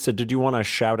 Lisa, did you want to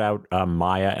shout out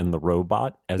Maya and the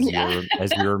Robot as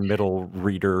your middle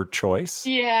reader choice?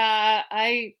 Yeah,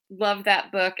 I love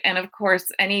that book. And of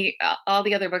course, all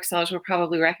the other booksellers will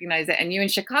probably recognize it. And you in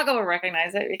Chicago will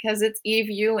recognize it because it's Eve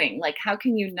Ewing. Like, how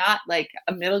can you not like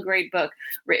a middle grade book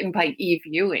written by Eve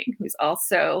Ewing, who's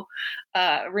also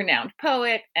a renowned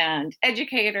poet and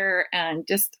educator and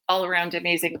just all around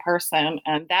amazing person.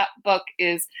 And that book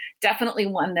is definitely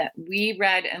one that we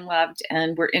read and loved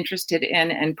and were interested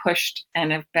in and pushed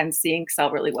and have been seeing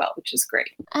sell really well, which is great.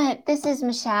 This is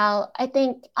Michelle. I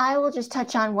think I will just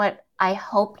touch on what I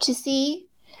hope to see.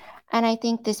 And I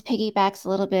think this piggybacks a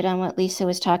little bit on what Lisa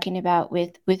was talking about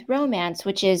with romance,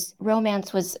 which is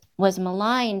romance was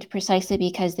maligned precisely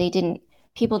because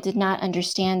people did not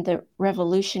understand the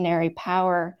revolutionary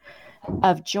power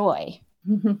of joy.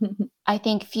 I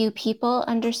think few people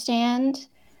understand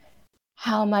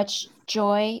how much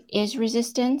joy is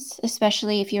resistance,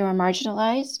 especially if you are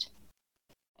marginalized,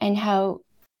 and how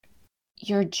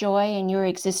your joy and your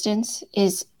existence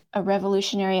is a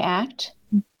revolutionary act.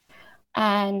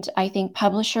 And I think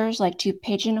publishers like to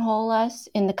pigeonhole us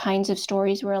in the kinds of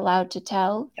stories we're allowed to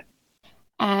tell,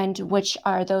 and which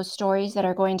are those stories that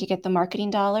are going to get the marketing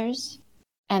dollars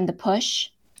and the push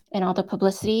and all the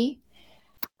publicity.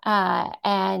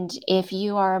 And if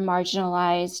you are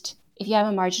marginalized, if you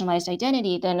have a marginalized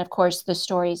identity, then of course the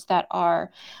stories that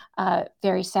are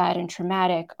very sad and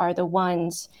traumatic are the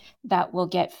ones that will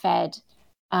get fed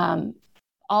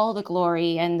all the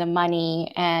glory and the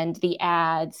money and the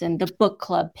ads and the book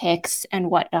club picks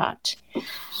and whatnot.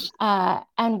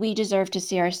 And we deserve to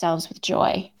see ourselves with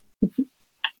joy.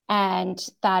 And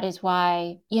that is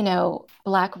why,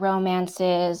 Black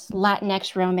romances,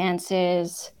 Latinx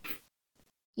romances,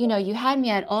 You Had Me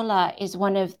at Hola is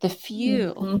one of the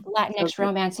few Latinx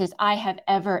romances I have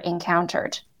ever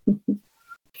encountered.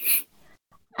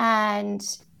 And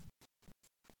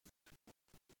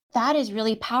that is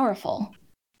really powerful.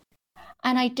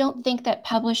 And I don't think that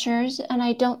publishers, and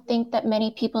I don't think that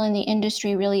many people in the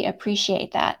industry really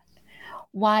appreciate that,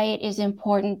 why it is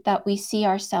important that we see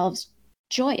ourselves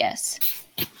joyous.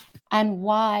 And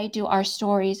why do our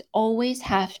stories always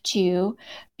have to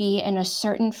be in a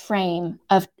certain frame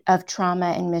of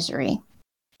trauma and misery?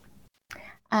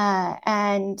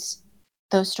 And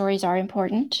those stories are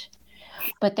important,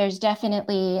 but there's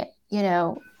definitely,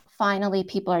 finally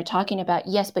people are talking about,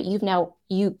 yes, but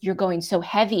you're going so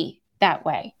heavy that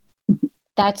way.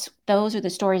 Those are the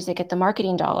stories that get the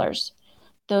marketing dollars.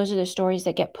 Those are the stories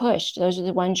that get pushed. Those are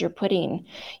the ones you're pushing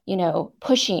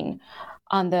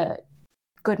on the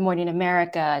Good Morning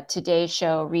America, Today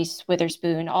Show, Reese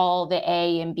Witherspoon, all the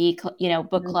A and B,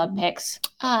 book club picks.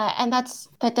 And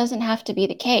that doesn't have to be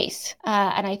the case.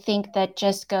 And I think that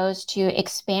just goes to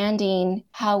expanding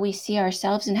how we see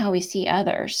ourselves and how we see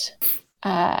others.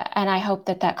 And I hope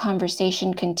that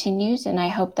conversation continues. And I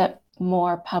hope that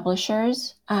more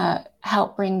publishers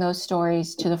help bring those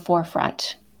stories to the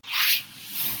forefront.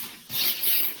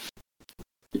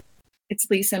 It's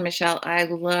Lisa and Michelle. I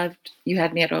loved You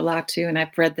Had Me at Hola too, and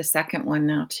I've read the second one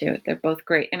now too. They're both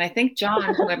great. And I think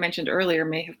John, who I mentioned earlier,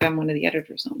 may have been one of the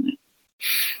editors on that.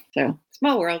 So,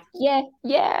 small world. Yeah.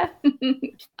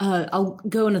 I'll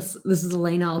go this is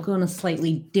Elena. I'll go in a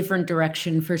slightly different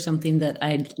direction for something that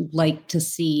I'd like to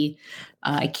see.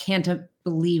 I can't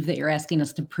believe that you're asking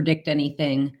us to predict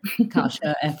anything,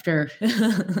 Kasia, after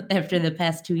the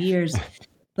past 2 years.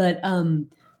 But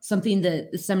something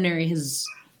that the seminary has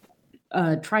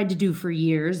tried to do for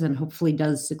years and hopefully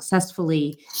does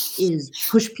successfully is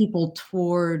push people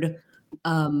toward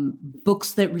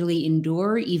books that really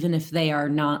endure, even if they are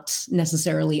not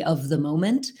necessarily of the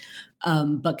moment,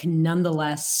 but can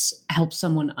nonetheless help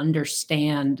someone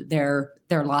understand their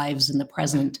lives in the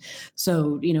present.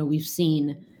 So, we've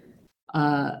seen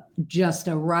just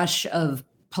a rush of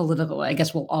political, I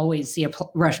guess we'll always see a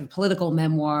rush of political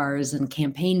memoirs and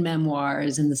campaign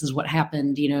memoirs. And this is what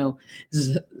happened,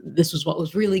 this was what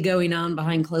was really going on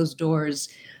behind closed doors.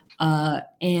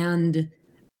 And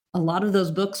a lot of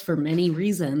those books, for many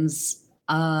reasons,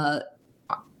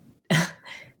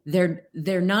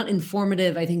 they're not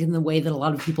informative, I think, in the way that a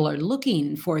lot of people are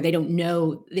looking for. They don't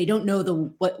know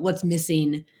what's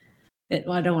missing.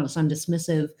 I don't want to sound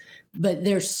dismissive, but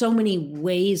there's so many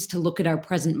ways to look at our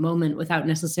present moment without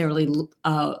necessarily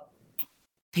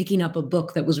picking up a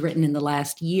book that was written in the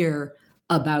last year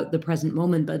about the present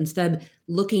moment, but instead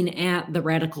looking at the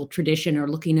radical tradition or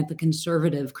looking at the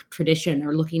conservative tradition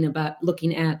or looking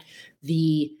at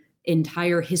the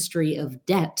entire history of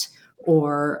debt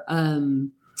or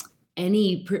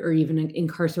even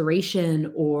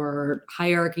incarceration or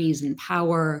hierarchies and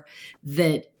power,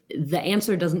 that the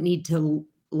answer doesn't need to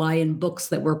lie in books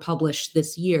that were published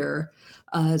this year.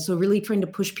 So really trying to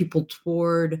push people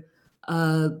toward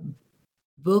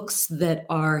books that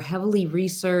are heavily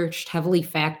researched, heavily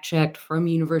fact-checked from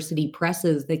university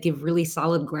presses that give really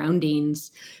solid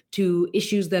groundings to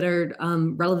issues that are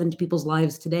relevant to people's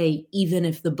lives today, even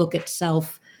if the book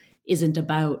itself isn't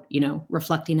about,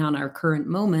 reflecting on our current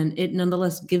moment. It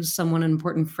nonetheless gives someone an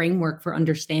important framework for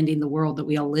understanding the world that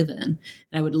we all live in. And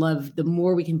I would love, the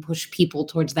more we can push people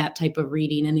towards that type of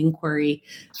reading and inquiry,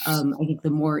 I think the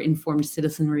more informed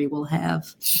citizenry we'll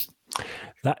have.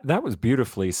 That was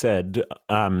beautifully said.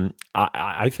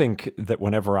 I think that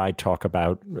whenever I talk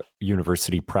about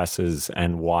university presses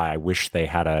and why I wish they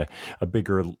had a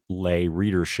bigger lay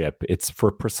readership, it's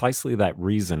for precisely that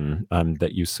reason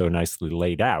that you so nicely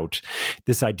laid out.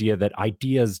 This idea that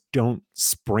ideas don't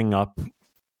spring up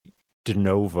de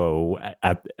novo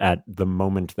at the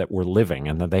moment that we're living,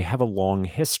 and that they have a long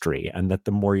history, and that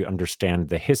the more you understand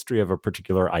the history of a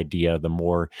particular idea, the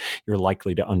more you're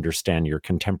likely to understand your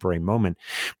contemporary moment.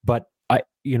 But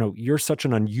you're such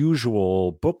an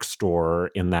unusual bookstore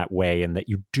in that way, in that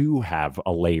you do have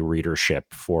a lay readership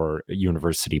for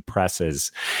university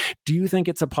presses. Do you think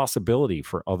it's a possibility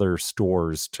for other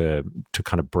stores to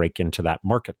kind of break into that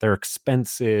market? They're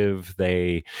expensive.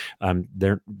 They're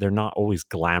not always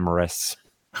glamorous.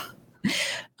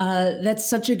 That's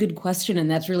such a good question, and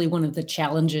that's really one of the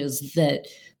challenges that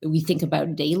we think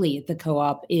about daily at the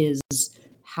Co-op is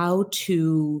how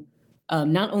to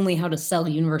not only how to sell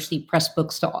university press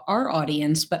books to our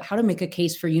audience, but how to make a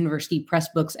case for university press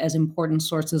books as important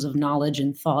sources of knowledge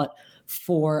and thought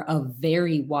for a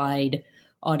very wide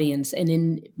audience.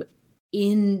 And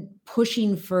in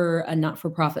pushing for a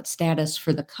not-for-profit status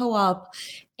for the Co-op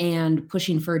and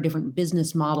pushing for a different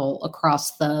business model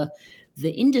across the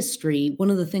industry, one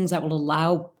of the things that will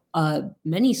allow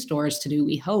many stores to do,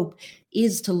 we hope,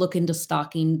 is to look into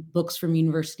stocking books from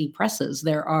university presses.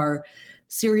 There are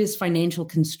serious financial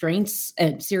constraints,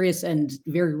 and serious and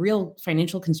very real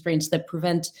financial constraints that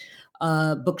prevent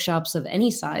bookshops of any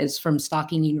size from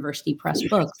stocking university press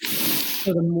books.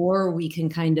 So the more we can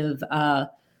kind of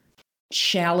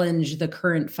challenge the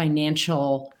current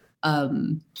financial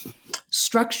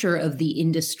structure of the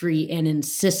industry and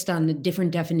insist on the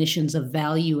different definitions of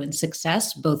value and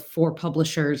success, both for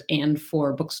publishers and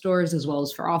for bookstores, as well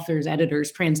as for authors,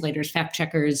 editors, translators, fact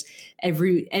checkers,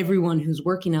 everyone who's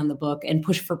working on the book, and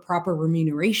push for proper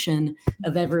remuneration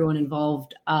of everyone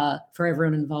involved, for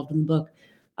everyone involved in the book,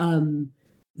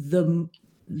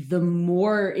 the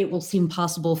more it will seem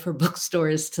possible for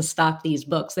bookstores to stock these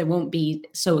books. They won't be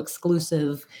so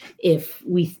exclusive if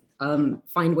we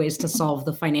find ways to solve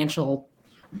the financial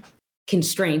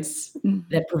constraints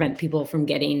that prevent people from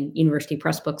getting university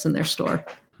press books in their store.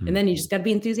 And then you just got to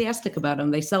be enthusiastic about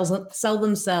them. They sell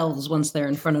themselves once they're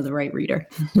in front of the right reader.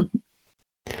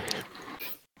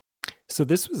 So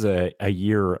this was a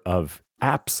year of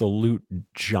absolute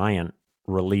giant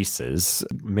releases,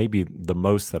 maybe the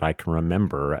most that I can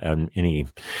remember in any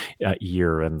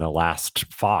year in the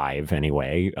last 5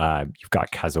 anyway. You've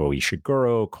got Kazuo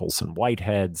Ishiguro, Colson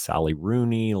Whitehead, Sally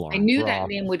Rooney, Lauren I knew Groff. that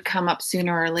name would come up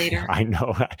sooner or later. I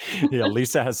know. Yeah,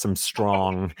 Lisa has some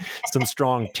strong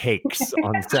takes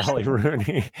on Sally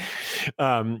Rooney.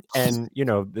 And,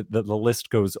 the list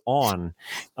goes on.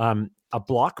 A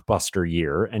blockbuster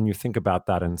year, and you think about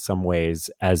that in some ways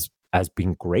as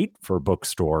being great for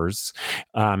bookstores.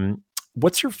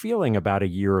 What's your feeling about a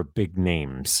year of big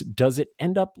names? Does it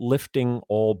end up lifting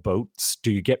all boats?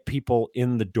 Do you get people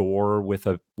in the door with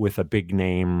a big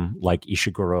name like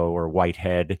Ishiguro or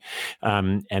Whitehead,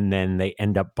 and then they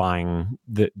end up buying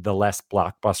the less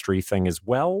blockbustery thing as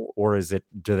well? Or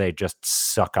do they just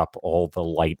suck up all the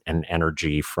light and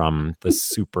energy from the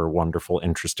super wonderful,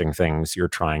 interesting things you're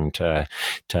trying to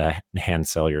hand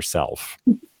sell yourself?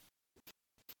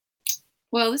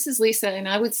 Well, this is Lisa, and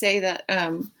I would say that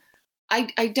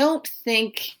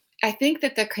I think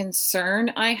that the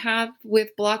concern I have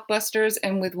with blockbusters,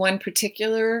 and with one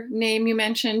particular name you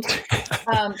mentioned,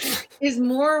 is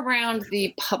more around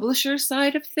the publisher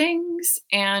side of things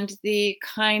and the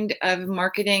kind of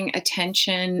marketing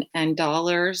attention and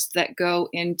dollars that go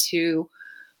into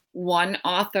one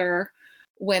author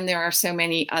when there are so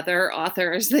many other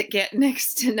authors that get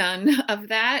next to none of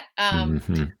that.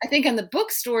 I think on the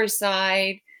bookstore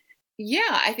side,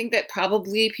 I think that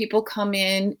probably people come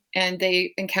in and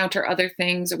they encounter other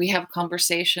things, or we have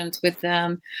conversations with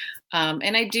them.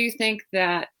 And I do think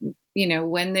that,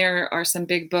 when there are some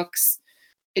big books,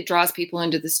 it draws people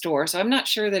into the store. So I'm not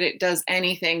sure that it does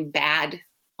anything bad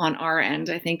on our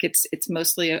end. I think it's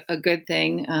mostly a good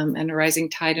thing, and a rising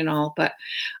tide and all. But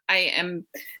I am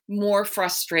more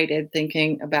frustrated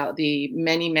thinking about the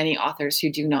many, many authors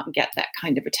who do not get that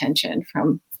kind of attention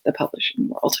from the publishing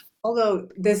world. Although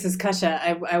this is Kasha,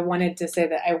 I wanted to say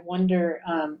that I wonder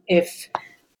if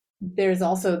there's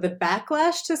also the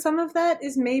backlash to some of that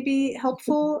is maybe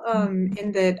helpful,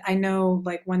 in that I know,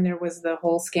 like, when there was the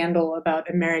whole scandal about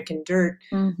American Dirt,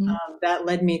 that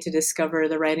led me to discover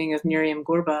the writing of Miriam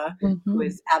Gurba, who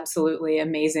is absolutely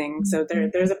amazing. So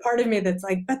there's a part of me that's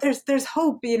like, but there's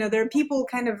hope, there are people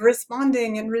kind of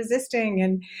responding and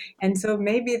resisting, and so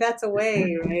maybe that's a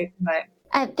way, right? But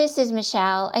This is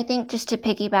Michelle. I think just to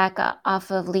piggyback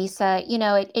off of Lisa,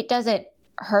 it doesn't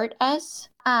hurt us.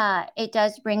 It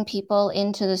does bring people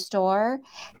into the store,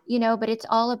 but it's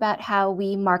all about how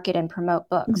we market and promote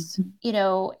books.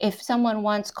 If someone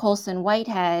wants Colson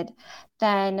Whitehead,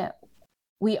 then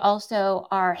we also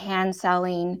are hand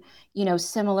selling,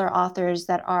 similar authors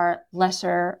that are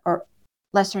lesser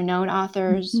known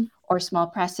authors or small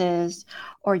presses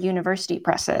or university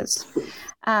presses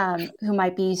who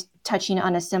might be touching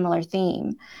on a similar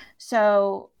theme.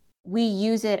 So we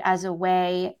use it as a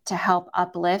way to help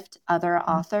uplift other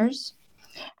authors.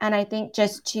 And I think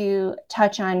just to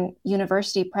touch on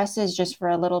university presses just for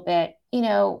a little bit,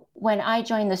 when I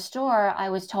joined the store, I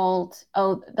was told,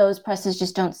 oh, those presses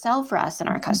just don't sell for us and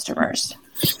our customers.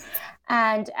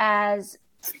 And as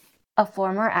a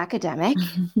former academic,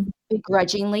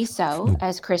 begrudgingly so,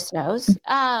 as Chris knows,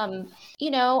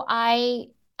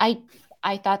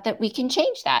 I thought that we can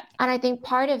change that. And I think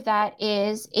part of that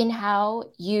is in how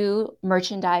you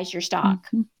merchandise your stock.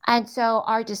 And so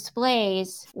our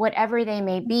displays, whatever they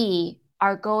may be,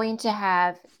 are going to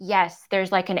have, yes,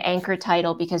 there's like an anchor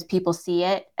title because people see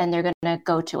it and they're going to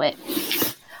go to it.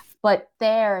 But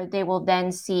there they will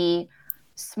then see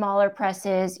smaller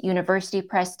presses, university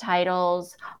press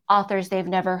titles, authors they've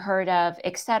never heard of,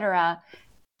 etc.,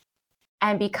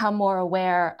 and become more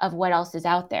aware of what else is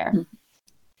out there.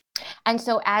 And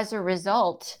so as a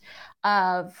result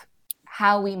of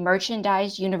how we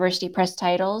merchandise university press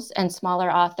titles and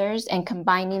smaller authors and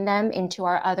combining them into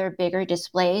our other bigger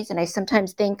displays, and I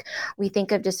sometimes think we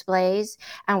think of displays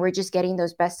and we're just getting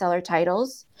those bestseller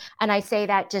titles. And I say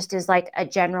that just as like a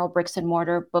general bricks and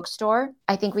mortar bookstore.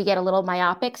 I think we get a little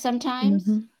myopic sometimes.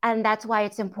 And that's why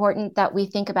it's important that we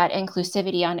think about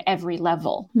inclusivity on every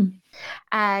level.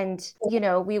 And,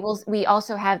 we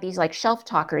also have these like shelf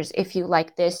talkers. If you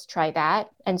like this, try that.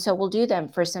 And so we'll do them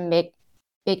for some big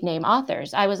name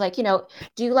authors. I was like, do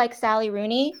you like Sally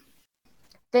Rooney?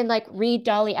 Then like read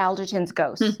Dolly Alderton's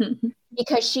Ghost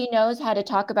because she knows how to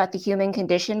talk about the human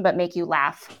condition, but make you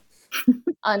laugh.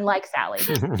 Unlike Sally,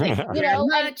 and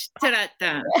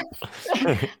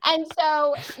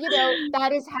so,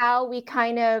 that is how we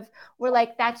we're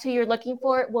like, that's who you're looking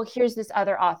for. Well, here's this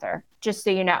other author, just so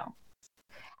you know.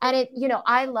 And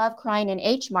I love Crying in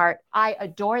H Mart. I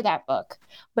adore that book,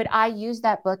 but I use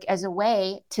that book as a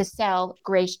way to sell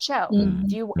Grace Cho.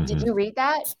 Did you read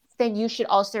that? Then you should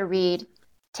also read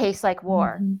Tastes Like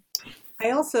War.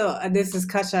 I also, this is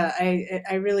Kasia,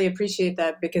 I really appreciate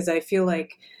that because I feel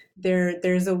like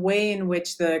there's a way in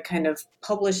which the kind of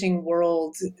publishing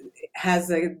world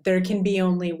there can be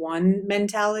only one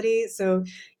mentality. So,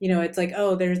 it's like,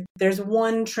 oh, there's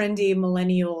one trendy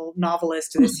millennial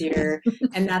novelist this year,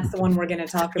 and that's the one we're going to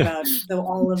talk about. So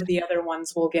all of the other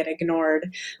ones will get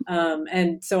ignored.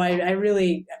 And so I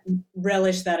really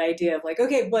relish that idea of like,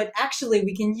 okay, but actually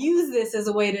we can use this as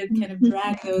a way to kind of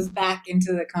drag those back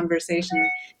into the conversation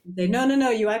and say, no,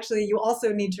 you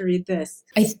also need to read this.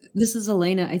 This is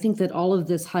Elena. I think that all of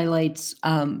this highlights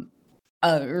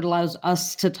or allows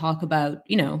us to talk about,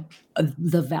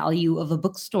 the value of a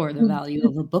bookstore, the value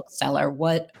of a bookseller,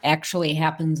 what actually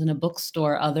happens in a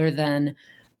bookstore other than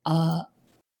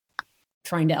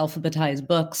trying to alphabetize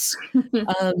books.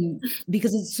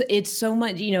 Because it's so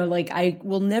much, like I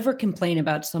will never complain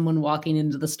about someone walking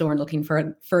into the store and looking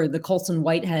for the Colson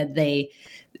Whitehead they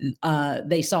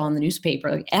saw in the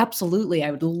newspaper. Like, absolutely,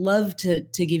 I would love to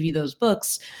give you those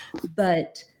books,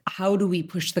 but how do we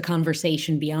push the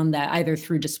conversation beyond that, either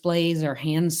through displays or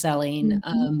hand selling,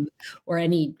 or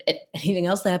anything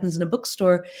else that happens in a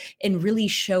bookstore, and really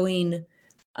showing,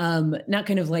 not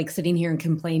kind of like sitting here and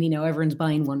complaining, everyone's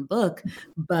buying one book,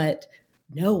 but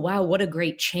no, wow, what a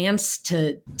great chance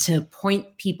to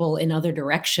point people in other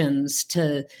directions,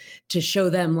 to show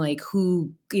them like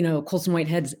who, Colson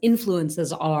Whitehead's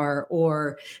influences are,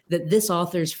 or that this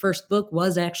author's first book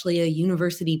was actually a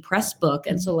university press book.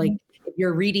 And so like, if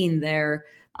you're reading their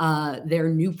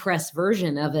new press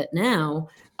version of it now,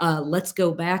 let's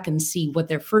go back and see what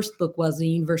their first book was, a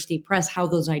university press, how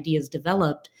those ideas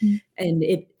developed. And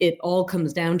it all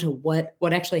comes down to what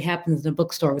actually happens in a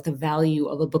bookstore, what the value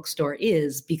of a bookstore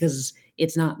is, because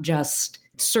it's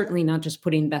certainly not just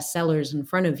putting bestsellers in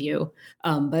front of you.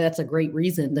 But that's a great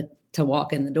reason to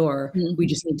walk in the door. We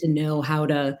just need to know how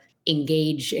to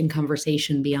engage in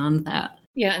conversation beyond that.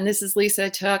 Yeah, and this is Lisa.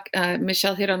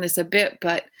 Michelle hit on this a bit,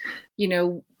 but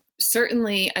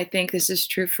certainly I think this is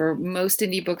true for most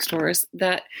indie bookstores,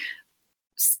 that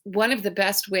one of the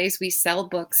best ways we sell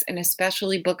books, and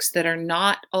especially books that are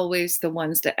not always the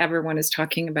ones that everyone is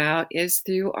talking about, is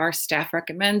through our staff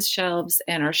recommends shelves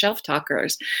and our shelf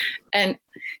talkers. And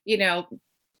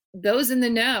those in the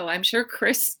know, I'm sure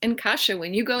Chris and Kasia,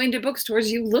 when you go into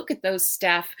bookstores, you look at those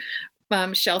staff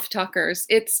shelf tuckers.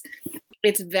 It's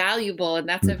valuable, and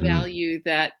that's a value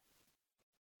that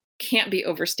can't be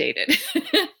overstated.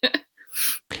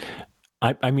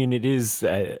 I mean, it is,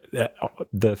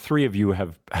 the three of you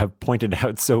have pointed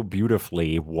out so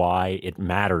beautifully why it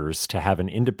matters to have an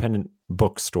independent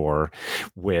bookstore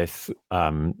with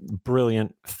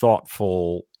brilliant,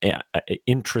 thoughtful,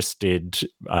 interested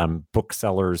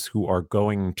booksellers who are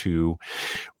going to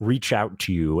reach out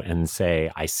to you and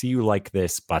say, I see you like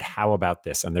this, but how about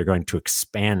this? And they're going to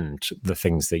expand the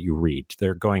things that you read.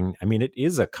 They're going, I mean, it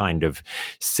is a kind of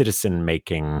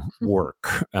citizen-making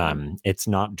work. It's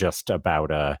not just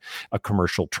about a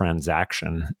commercial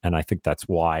transaction. And I think that's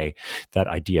why that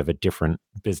idea of a different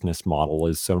business model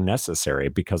is so necessary,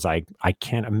 because I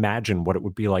can't imagine what it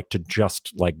would be like to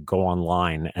just like go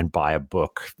online and buy a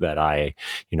book that I,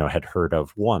 had heard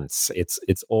of once.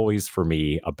 It's always for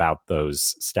me about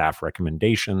those staff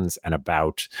recommendations and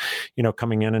about,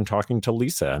 coming in and talking to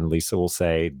Lisa, and Lisa will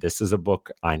say, this is a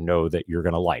book I know that you're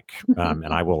going to like. And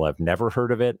I will have never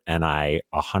heard of it. And I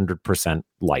 100%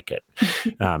 like it.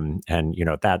 And,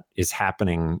 that is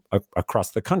happening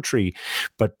across the country,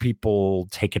 but people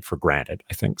take it for granted,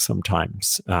 I think,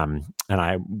 sometimes. And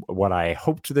what I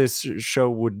hoped this show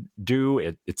would do,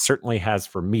 it certainly has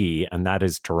for me, and that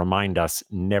is to remind us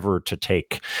never to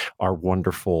take our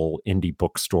wonderful indie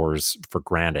bookstores for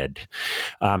granted.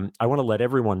 I want to let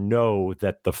everyone know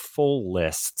that the full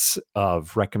lists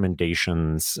of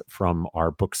recommendations from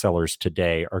our booksellers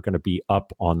today are going to be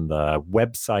up on the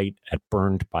website at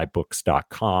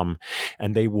burnedbybooks.com,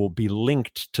 and they will be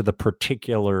linked to the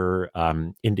particular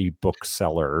indie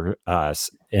bookseller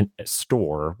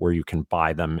store where you can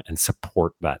buy them and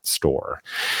support that store.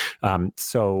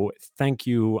 So thank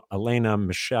you, Elena,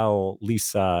 Michelle,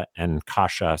 Lisa, and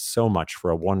Kasia, so much for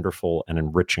a wonderful and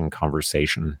enriching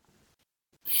conversation.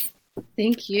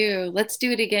 Thank you. Let's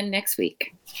do it again next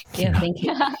week. Yeah, thank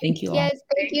you. Thank you all. Yes,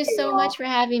 thank you so much for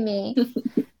having me.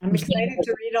 I'm excited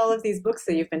to read all of these books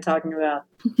that you've been talking about.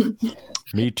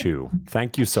 Me too.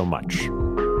 Thank you so much.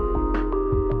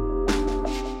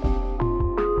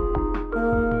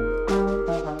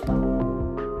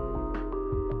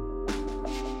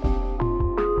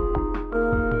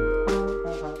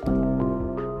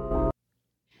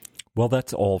 Well,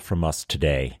 that's all from us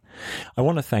today. I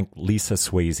want to thank Lisa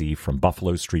Swayze from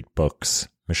Buffalo Street Books,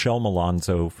 Michelle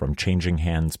Malonzo from Changing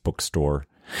Hands Bookstore,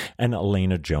 and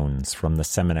Elena Jones from the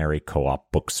Seminary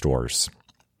Co-op Bookstores.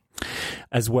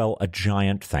 As well, a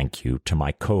giant thank you to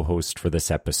my co-host for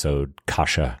this episode,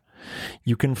 Kasia.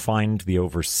 You can find the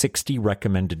over 60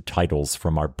 recommended titles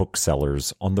from our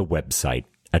booksellers on the website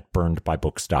at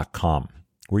burnedbybooks.com,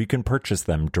 where you can purchase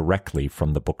them directly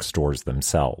from the bookstores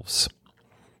themselves.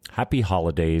 Happy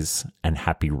holidays and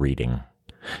happy reading.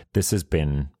 This has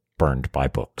been Burned by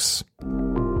Books.